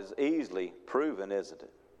that part is easily proven, isn't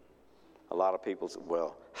it? A lot of people say,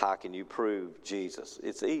 well, how can you prove Jesus?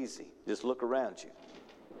 It's easy. Just look around you.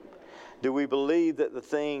 Do we believe that the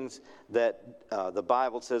things that the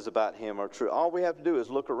Bible says about Him are true? All we have to do is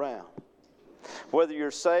look around. Whether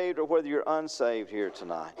you're saved or whether you're unsaved here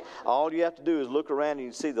tonight, all you have to do is look around and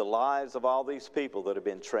you see the lives of all these people that have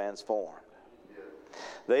been transformed.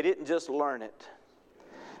 They didn't just learn it.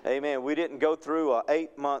 Amen. We didn't go through an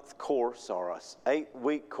 8-month course or an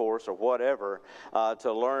 8-week course or whatever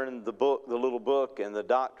to learn the little book and the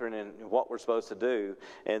doctrine and what we're supposed to do,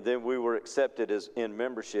 and then we were accepted as in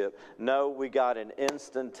membership. No, we got an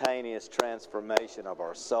instantaneous transformation of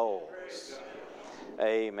our souls.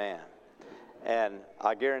 Amen. And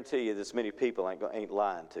I guarantee you this many people ain't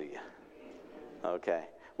lying to you. Okay.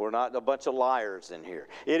 We're not a bunch of liars in here.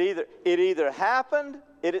 It either happened,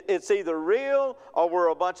 it's either real, or we're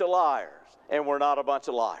a bunch of liars. And we're not a bunch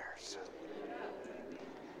of liars.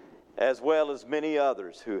 As well as many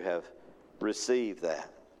others who have received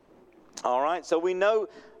that. All right, so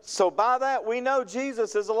by that we know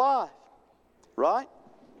Jesus is alive. Right?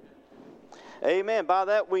 Amen. By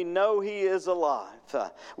that we know He is alive.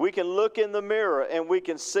 We can look in the mirror and we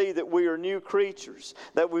can see that we are new creatures,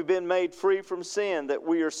 that we've been made free from sin, that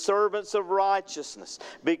we are servants of righteousness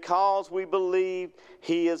because we believe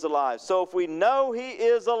He is alive. So if we know He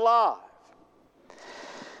is alive,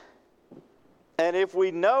 and if we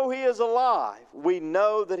know He is alive, we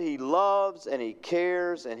know that He loves and He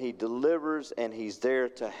cares and He delivers and He's there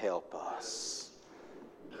to help us.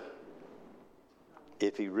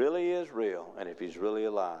 If He really is real and if He's really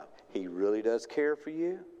alive, He really does care for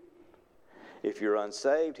you. If you're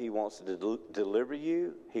unsaved, He wants to deliver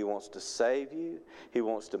you. He wants to save you. He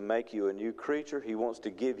wants to make you a new creature. He wants to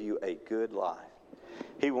give you a good life.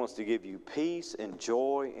 He wants to give you peace and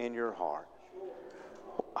joy in your heart.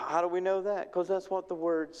 How do we know that? Because that's what the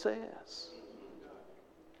Word says.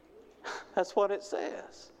 That's what it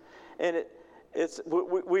says. And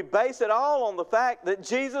we base it all on the fact that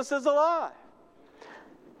Jesus is alive.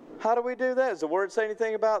 How do we do that? Does the Word say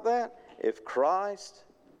anything about that? If Christ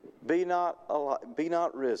be not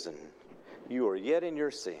risen, you are yet in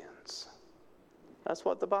your sins. That's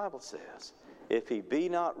what the Bible says. If He be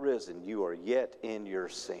not risen, you are yet in your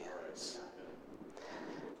sins.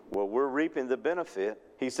 Well, we're reaping the benefit.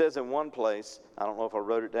 He says in one place, I don't know if I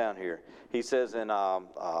wrote it down here. He says in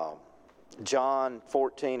John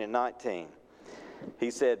 14 and 19,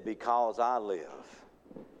 He said, because I live,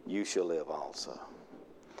 you shall live also.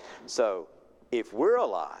 So, if we're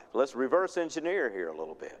alive, let's reverse engineer here a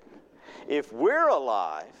little bit. If we're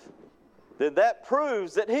alive, then that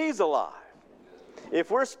proves that He's alive.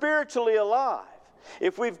 If we're spiritually alive,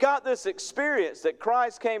 if we've got this experience that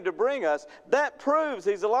Christ came to bring us, that proves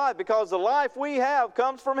He's alive because the life we have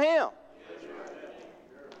comes from Him.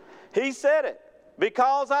 He said it.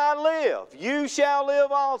 Because I live, you shall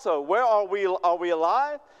live also. Where are we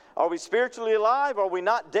alive? Are we spiritually alive? Are we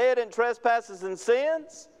not dead in trespasses and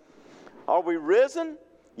sins? Are we risen?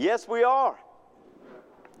 Yes, we are.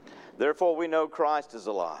 Therefore, we know Christ is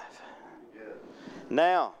alive.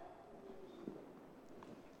 Now,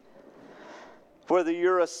 whether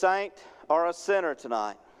you're a saint or a sinner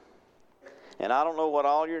tonight, and I don't know what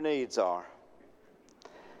all your needs are,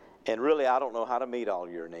 and really I don't know how to meet all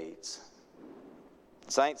your needs.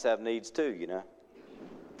 Saints have needs too, you know.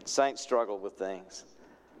 Saints struggle with things.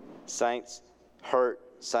 Saints hurt.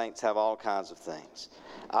 Saints have all kinds of things.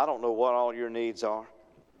 I don't know what all your needs are.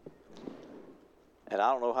 And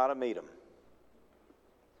I don't know how to meet them.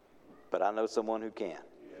 But I know someone who can.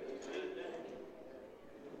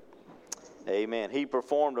 Amen. He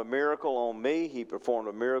performed a miracle on me. He performed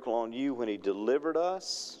a miracle on you when He delivered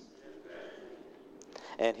us.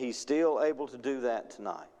 And He's still able to do that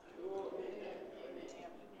tonight.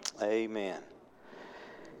 Amen.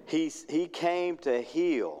 He came to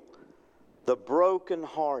heal the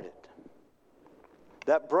brokenhearted.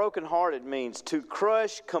 That brokenhearted means to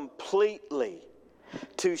crush completely,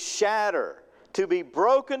 to shatter, to be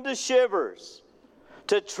broken to shivers,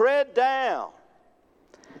 to tread down,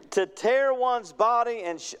 to tear one's body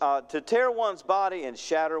and shatter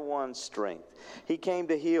one's strength. He came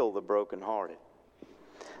to heal the brokenhearted.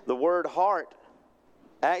 The word heart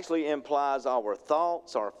actually implies our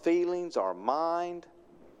thoughts, our feelings, our mind.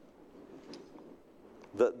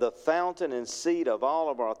 The fountain and seat of all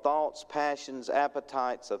of our thoughts, passions,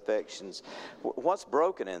 appetites, affections. What's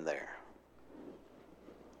broken in there?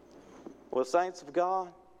 Well, saints of God,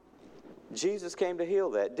 Jesus came to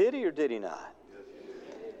heal that. Did he or did he not?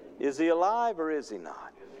 Is he alive or is he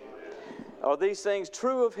not? Are these things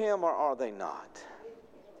true of him or are they not?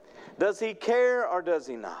 Does he care or does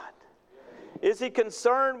he not? Is he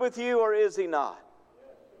concerned with you or is he not?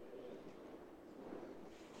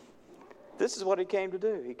 This is what he came to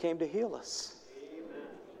do. He came to heal us.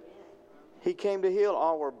 He came to heal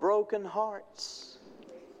our broken hearts.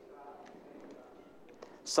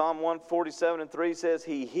 Psalm 147:3 says,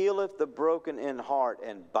 He healeth the broken in heart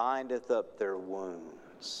and bindeth up their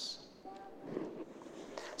wounds.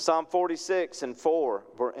 Psalm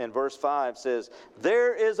 46:4 and verse 5 says,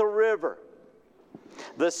 There is a river.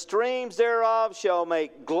 The streams thereof shall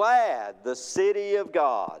make glad the city of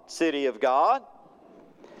God. City of God?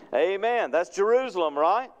 Amen. That's Jerusalem,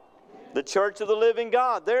 right? The church of the living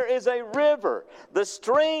God. There is a river. The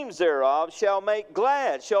streams thereof shall make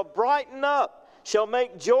glad, shall brighten up, shall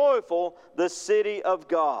make joyful the city of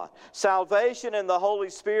God. Salvation and the Holy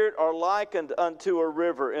Spirit are likened unto a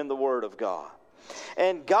river in the Word of God.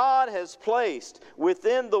 And God has placed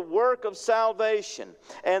within the work of salvation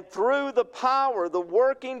and through the power, the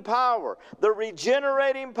working power, the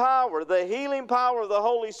regenerating power, the healing power of the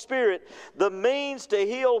Holy Spirit, the means to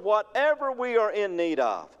heal whatever we are in need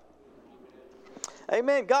of.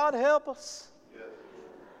 Amen. God help us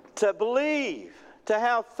to believe, to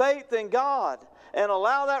have faith in God and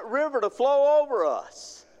allow that river to flow over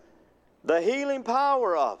us. The healing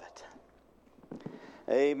power of it.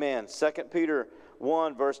 Amen. 2 Peter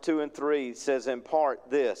 1 verse 2 and 3 says in part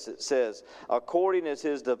this. It says, According as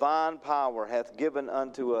his divine power hath given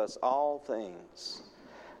unto us all things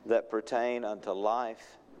that pertain unto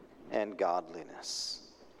life and godliness.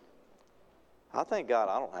 I thank God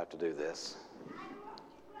I don't have to do this.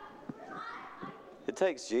 It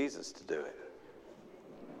takes Jesus to do it.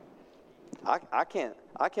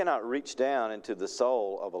 I cannot reach down into the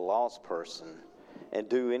soul of a lost person and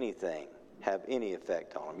do anything, have any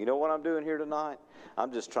effect on them. You know what I'm doing here tonight?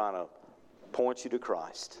 I'm just trying to point you to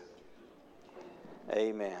Christ.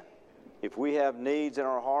 Amen. If we have needs in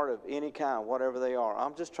our heart of any kind, whatever they are,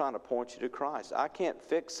 I'm just trying to point you to Christ. I can't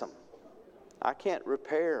fix them. I can't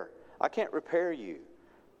repair you.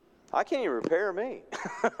 I can't even repair me.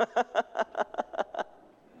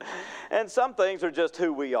 And some things are just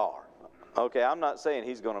who we are. Okay, I'm not saying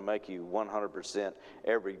He's going to make you 100%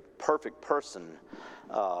 every perfect person,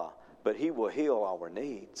 but He will heal our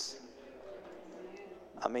needs.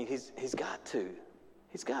 I mean, He's got to.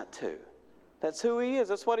 He's got to. That's who He is.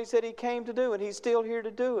 That's what He said He came to do, and He's still here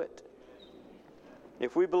to do it.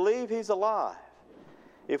 If we believe He's alive,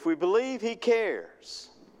 if we believe He cares,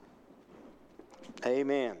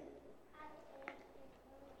 amen.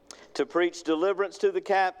 To preach deliverance to the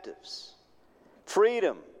captives,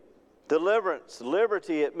 freedom, deliverance,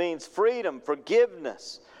 liberty, it means freedom,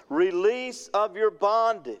 forgiveness, release of your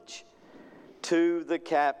bondage to the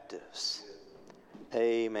captives.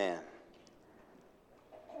 Amen.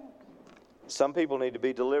 Some people need to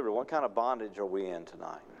be delivered. What kind of bondage are we in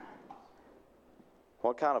tonight?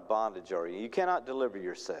 What kind of bondage are you? You cannot deliver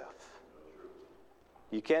yourself.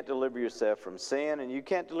 You can't deliver yourself from sin, and you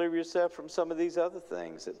can't deliver yourself from some of these other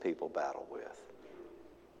things that people battle with.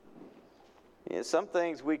 You know, some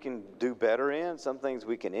things we can do better in, some things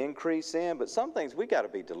we can increase in, but some things we got to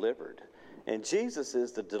be delivered. And Jesus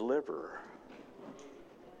is the deliverer.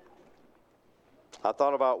 I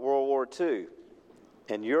thought about World War II.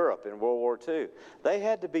 In Europe in World War II, they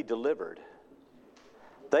had to be delivered.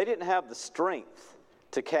 They didn't have the strength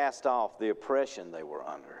to cast off the oppression they were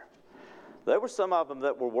under. There were some of them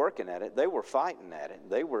that were working at it. They were fighting at it.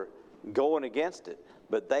 They were going against it.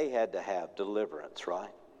 But they had to have deliverance, right?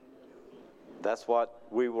 That's what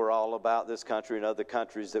we were all about, this country and other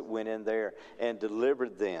countries that went in there and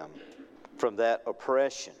delivered them from that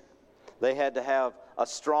oppression. They had to have a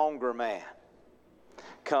stronger man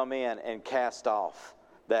come in and cast off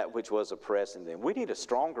that which was oppressing them. We need a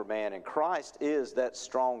stronger man, and Christ is that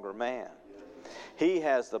stronger man. He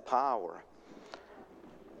has the power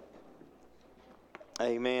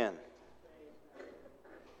Amen.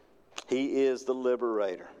 He is the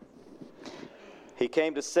liberator. He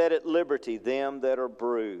came to set at liberty them that are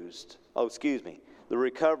bruised. The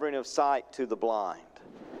recovering of sight to the blind.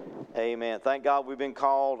 Amen. Thank God we've been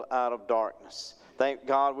called out of darkness. Thank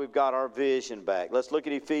God we've got our vision back. Let's look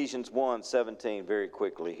at Ephesians 1:17 very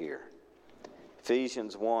quickly here.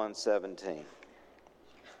 Ephesians 1:17.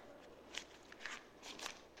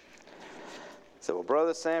 So, well,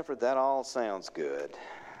 Brother Sanford, that all sounds good.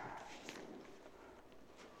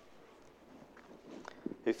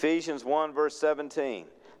 Ephesians 1 verse 17.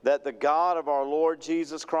 That the God of our Lord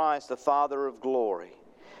Jesus Christ, the Father of glory,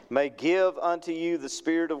 may give unto you the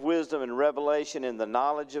spirit of wisdom and revelation in the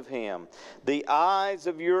knowledge of Him, the eyes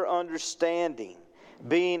of your understanding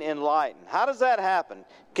being enlightened. How does that happen?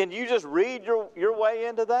 Can you just read your way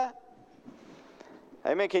into that?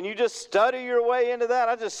 Amen. Can you just study your way into that?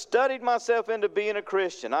 I just studied myself into being a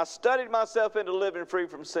Christian. I studied myself into living free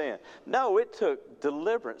from sin. No, it took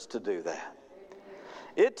deliverance to do that.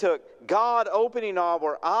 It took God opening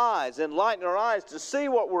our eyes, enlightening our eyes to see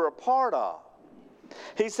what we're a part of.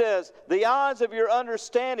 He says, the eyes of your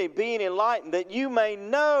understanding being enlightened, that you may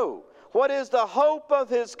know what is the hope of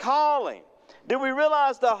His calling. Do we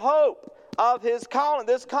realize the hope of His calling?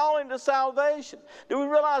 This calling to salvation. Do we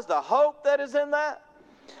realize the hope that is in that?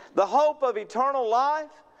 The hope of eternal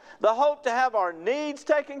life. The hope to have our needs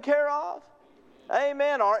taken care of.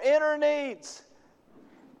 Amen. Our inner needs.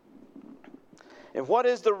 And what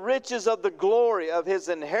is the riches of the glory of His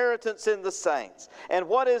inheritance in the saints? And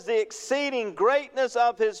what is the exceeding greatness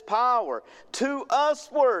of His power to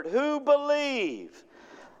usward who believe,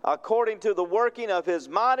 according to the working of His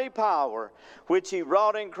mighty power, which He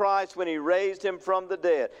wrought in Christ when He raised Him from the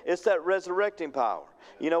dead? It's that resurrecting power.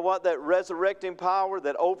 You know what? That resurrecting power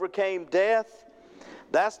that overcame death,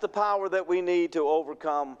 that's the power that we need to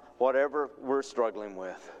overcome whatever we're struggling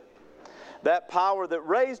with. That power that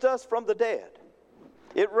raised us from the dead.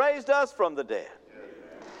 It raised us from the dead.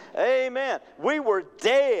 Amen. We were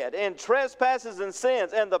dead in trespasses and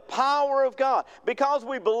sins, and the power of God, because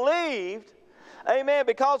we believed, amen,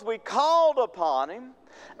 because we called upon Him,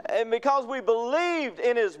 and because we believed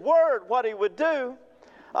in His Word what He would do.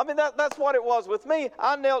 I mean, that's what it was with me.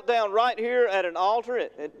 I knelt down right here at an altar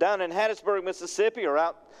down in Hattiesburg, Mississippi, or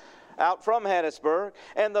out from Hattiesburg,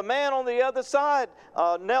 and the man on the other side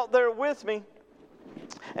knelt there with me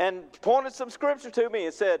and pointed some scripture to me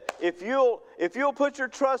and said, if you'll put your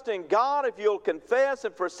trust in God, if you'll confess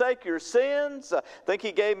and forsake your sins, I think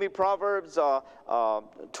he gave me Proverbs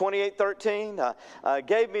 28:13,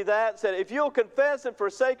 gave me that, said, if you'll confess and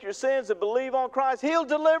forsake your sins and believe on Christ, He'll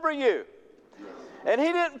deliver you. And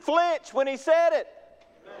he didn't flinch when he said it.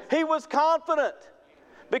 He was confident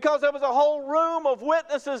because there was a whole room of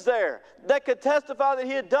witnesses there that could testify that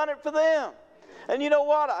he had done it for them. And you know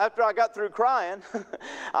what? After I got through crying, as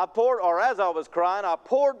I was crying, I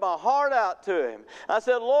poured my heart out to Him. I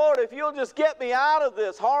said, Lord, if you'll just get me out of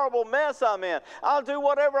this horrible mess I'm in, I'll do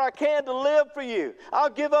whatever I can to live for you. I'll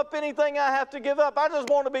give up anything I have to give up. I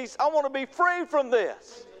want to be free from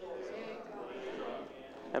this.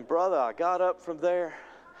 And brother, I got up from there.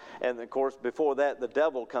 And of course, before that, the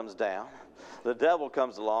devil comes down. The devil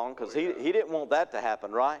comes along because he didn't want that to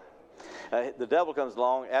happen, right? The devil comes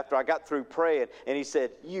along after I got through praying, and he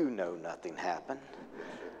said, you know nothing happened.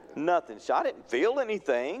 Nothing. I didn't feel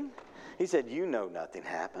anything. He said, you know nothing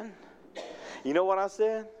happened. You know what I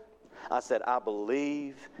said? I said, I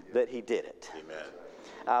believe that He did it. Amen.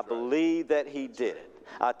 I believe that He did it.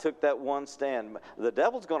 I took that one stand. The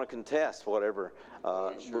devil's going to contest whatever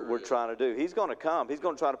we're trying to do. He's going to come. He's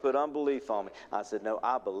going to try to put unbelief on me. I said, no,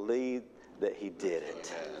 I believe that He did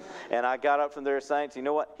it. Amen. And I got up from there, saints. You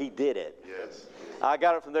know what? He did it. Yes. I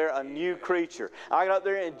got up from there a new creature. I got up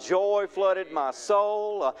there and joy flooded my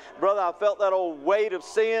soul. Brother, I felt that old weight of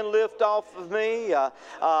sin lift off of me.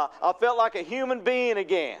 I felt like a human being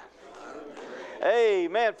again.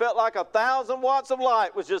 Amen. Felt like 1,000 watts of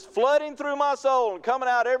light was just flooding through my soul and coming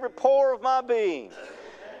out every pore of my being.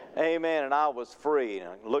 Amen. And I was free. And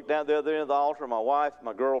I looked down the other end of the altar. My wife,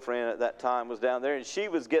 my girlfriend at that time, was down there, and she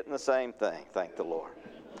was getting the same thing. Thank the Lord.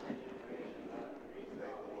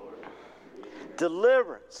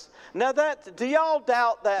 Deliverance. Now do y'all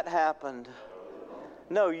doubt that happened?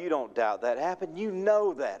 No, you don't doubt that happened. You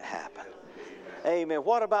know that happened. Amen.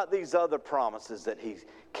 What about these other promises that He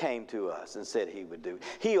came to us and said He would do?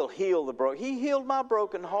 He'll heal the broken. He healed my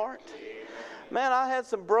broken heart. Man, I had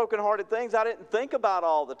some broken-hearted things I didn't think about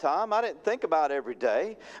all the time. I didn't think about every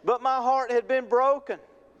day. But my heart had been broken.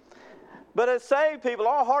 But as saved people,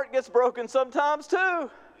 our heart gets broken sometimes too.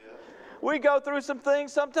 We go through some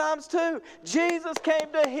things sometimes too. Jesus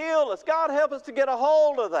came to heal us. God help us to get a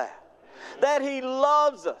hold of that. That He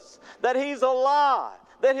loves us. That He's alive.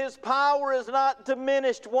 That His power is not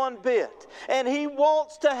diminished one bit. And He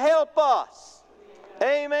wants to help us.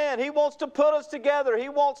 Amen. He wants to put us together. He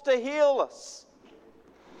wants to heal us.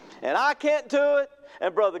 And I can't do it.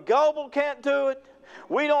 And Brother Goebel can't do it.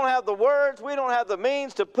 We don't have the words. We don't have the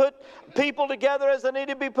means to put people together as they need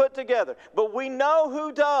to be put together. But we know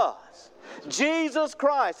who does. Jesus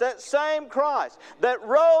Christ, that same Christ that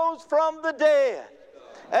rose from the dead.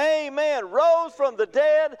 Amen. Rose from the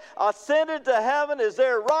dead, ascended to heaven, is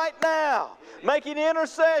there right now, making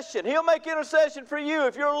intercession. He'll make intercession for you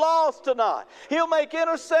if you're lost tonight. He'll make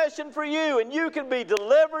intercession for you, and you can be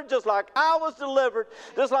delivered just like I was delivered,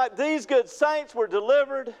 just like these good saints were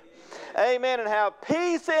delivered. Amen. And have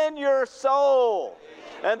peace in your soul.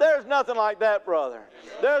 And there's nothing like that, brother.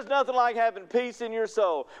 There's nothing like having peace in your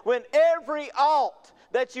soul. When every ought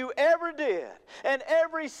that you ever did and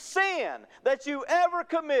every sin that you ever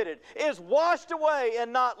committed is washed away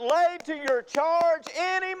and not laid to your charge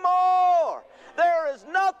anymore. There is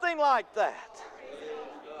nothing like that.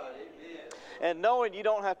 And knowing you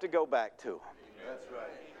don't have to go back to Him. That's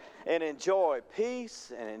right. And enjoy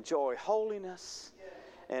peace and enjoy holiness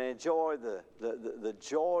and enjoy the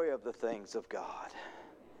joy of the things of God.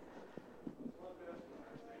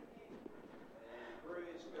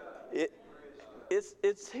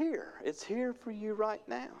 It's here. It's here for you right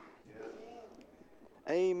now.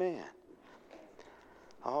 Amen.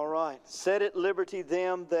 All right. Set at liberty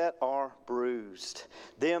them that are bruised,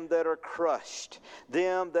 them that are crushed,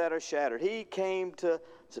 them that are shattered. He came to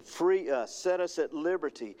free us, set us at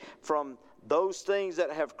liberty from those things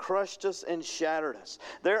that have crushed us and shattered us.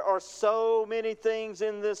 There are so many things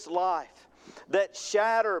in this life that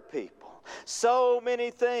shatter people. So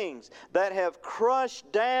many things that have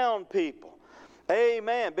crushed down people.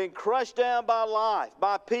 Amen. Been crushed down by life,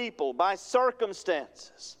 by people, by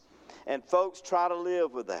circumstances. And folks try to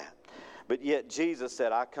live with that. But yet Jesus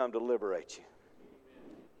said, I come to liberate you.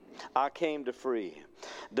 I came to free you.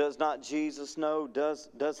 Does not Jesus know?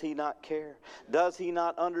 Does He not care? Does He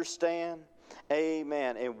not understand?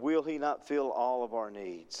 Amen. And will He not fill all of our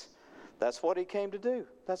needs? That's what He came to do.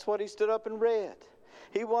 That's what He stood up and read.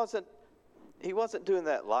 He wasn't doing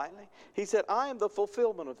that lightly. He said, I am the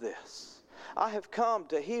fulfillment of this. I have come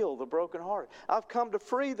to heal the brokenhearted. I've come to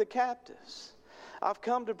free the captives. I've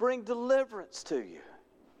come to bring deliverance to you.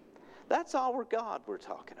 That's our God we're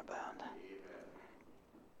talking about.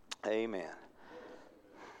 Amen.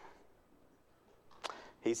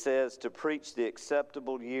 He says to preach the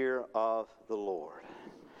acceptable year of the Lord.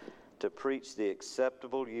 To preach the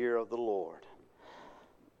acceptable year of the Lord.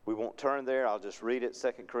 We won't turn there. I'll just read it.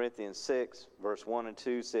 2 Corinthians 6, verse 1 and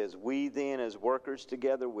 2 says, We then as workers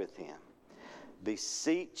together with Him,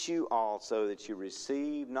 beseech you also that you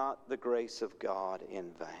receive not the grace of God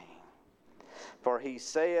in vain. For He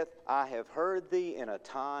saith, I have heard thee in a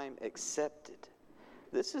time accepted.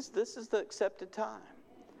 This is the accepted time.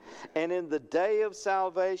 And in the day of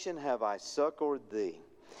salvation have I succored thee.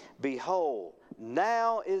 Behold,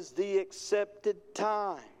 now is the accepted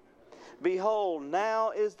time. Behold,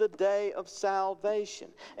 now is the day of salvation.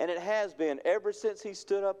 And it has been ever since he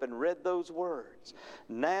stood up and read those words.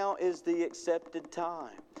 Now is the accepted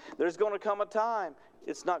time. There's going to come a time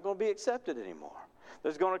it's not going to be accepted anymore.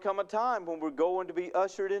 There's going to come a time when we're going to be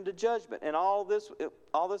ushered into judgment, and all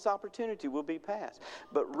this opportunity will be past.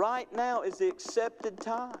 But right now is the accepted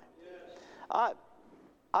time. I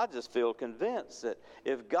just feel convinced that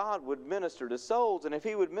if God would minister to souls, and if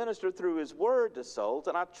He would minister through His Word to souls,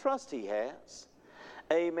 and I trust He has,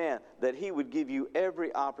 amen, that He would give you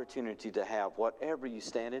every opportunity to have whatever you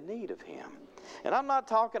stand in need of Him. And I'm not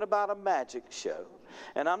talking about a magic show.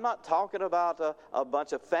 And I'm not talking about a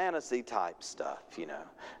bunch of fantasy type stuff, you know.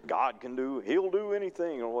 God can do, He'll do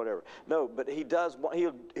anything or whatever. No, but He does,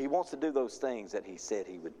 He wants to do those things that He said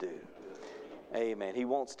He would do. Amen. He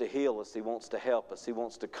wants to heal us. He wants to help us. He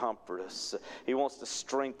wants to comfort us. He wants to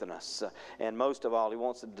strengthen us. And most of all, He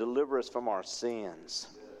wants to deliver us from our sins.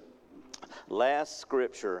 Last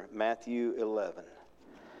scripture, Matthew 11.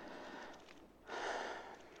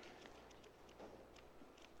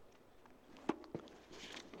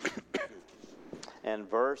 And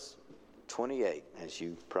verse 28, as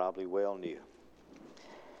you probably well knew.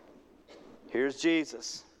 Here's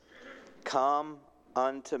Jesus. Come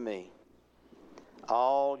unto me,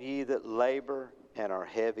 all ye that labor and are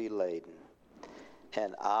heavy laden,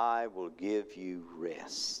 and I will give you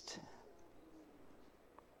rest.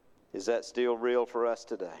 Is that still real for us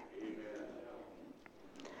today?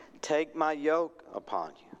 Amen. Take my yoke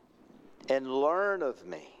upon you, and learn of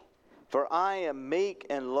me, For I am meek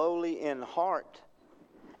and lowly in heart,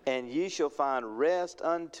 and ye shall find rest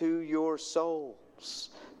unto your souls.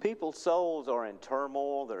 People's souls are in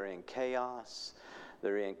turmoil, they're in chaos,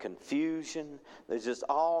 they're in confusion. There's just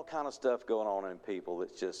all kind of stuff going on in people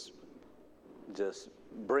that's just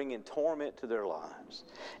bringing torment to their lives.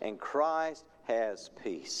 And Christ has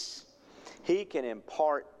peace. He can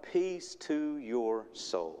impart peace to your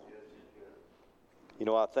soul. You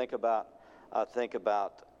know, I think about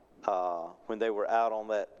when they were out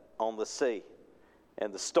on the sea,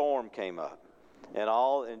 and the storm came up,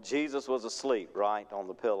 and Jesus was asleep, right, on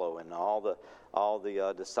the pillow, and all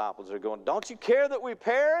the disciples are going, "Don't you care that we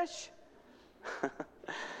perish?"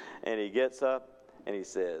 And he gets up and he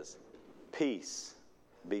says, "Peace,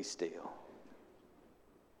 be still."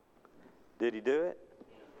 Did he do it?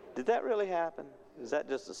 Did that really happen? Is that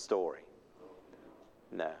just a story?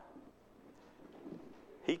 No.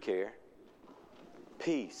 He cared.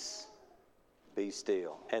 Peace, be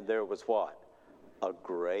still. And there was what? A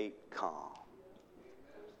great calm.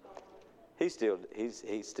 He still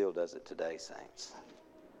does it today, saints.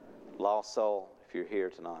 Lost soul, if you're here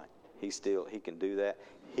tonight, he can do that.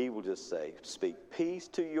 He will just say, "Speak peace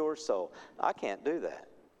to your soul." I can't do that.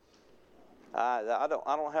 I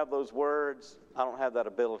don't have those words. I don't have that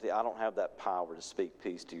ability. I don't have that power to speak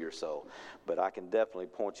peace to your soul. But I can definitely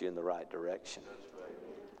point you in the right direction.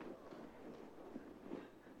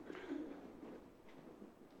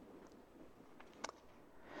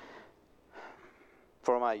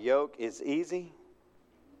 For my yoke is easy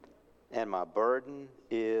and my burden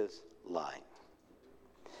is light.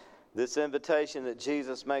 This invitation that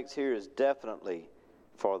Jesus makes here is definitely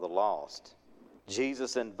for the lost.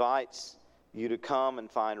 Jesus invites you to come and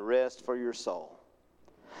find rest for your soul.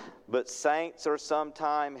 But saints are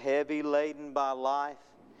sometimes heavy laden by life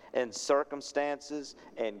and circumstances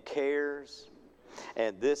and cares,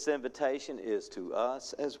 and this invitation is to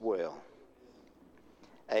us as well.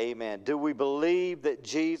 Amen. Do we believe that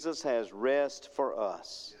Jesus has rest for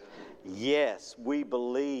us? Yes, we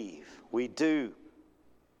believe. We do.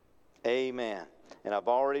 Amen. And I've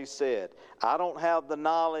already said, I don't have the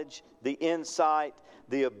knowledge, the insight,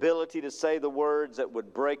 the ability to say the words that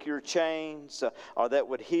would break your chains or that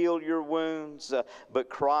would heal your wounds, but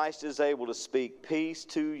Christ is able to speak peace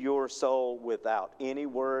to your soul without any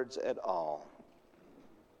words at all.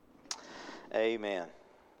 Amen.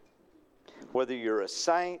 Whether you're a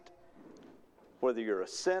saint, whether you're a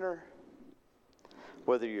sinner,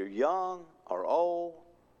 whether you're young or old,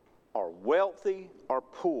 or wealthy or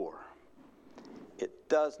poor, it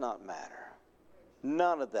does not matter.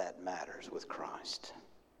 None of that matters with Christ.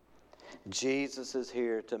 Jesus is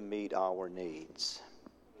here to meet our needs.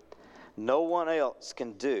 No one else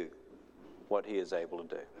can do what He is able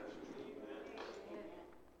to do.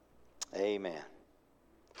 Amen.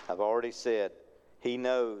 I've already said, He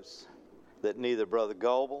knows that neither Brother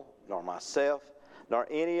Goebel, nor myself, nor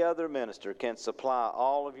any other minister can supply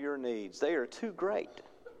all of your needs. They are too great.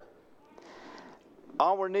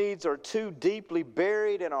 Our needs are too deeply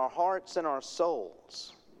buried in our hearts and our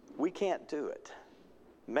souls. We can't do it.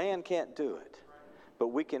 Man can't do it. But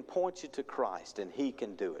we can point you to Christ, and He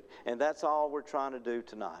can do it. And that's all we're trying to do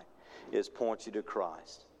tonight, is point you to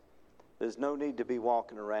Christ. There's no need to be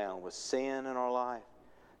walking around with sin in our life.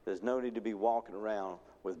 There's no need to be walking around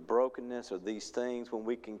with brokenness or these things when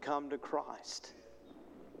we can come to Christ.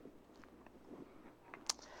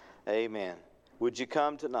 Amen. Would you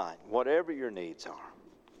come tonight, whatever your needs are?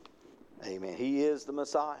 Amen. He is the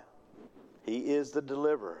Messiah. He is the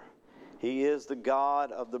deliverer. He is the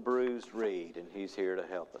God of the bruised reed, and He's here to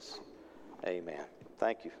help us. Amen.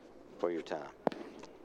 Thank you for your time.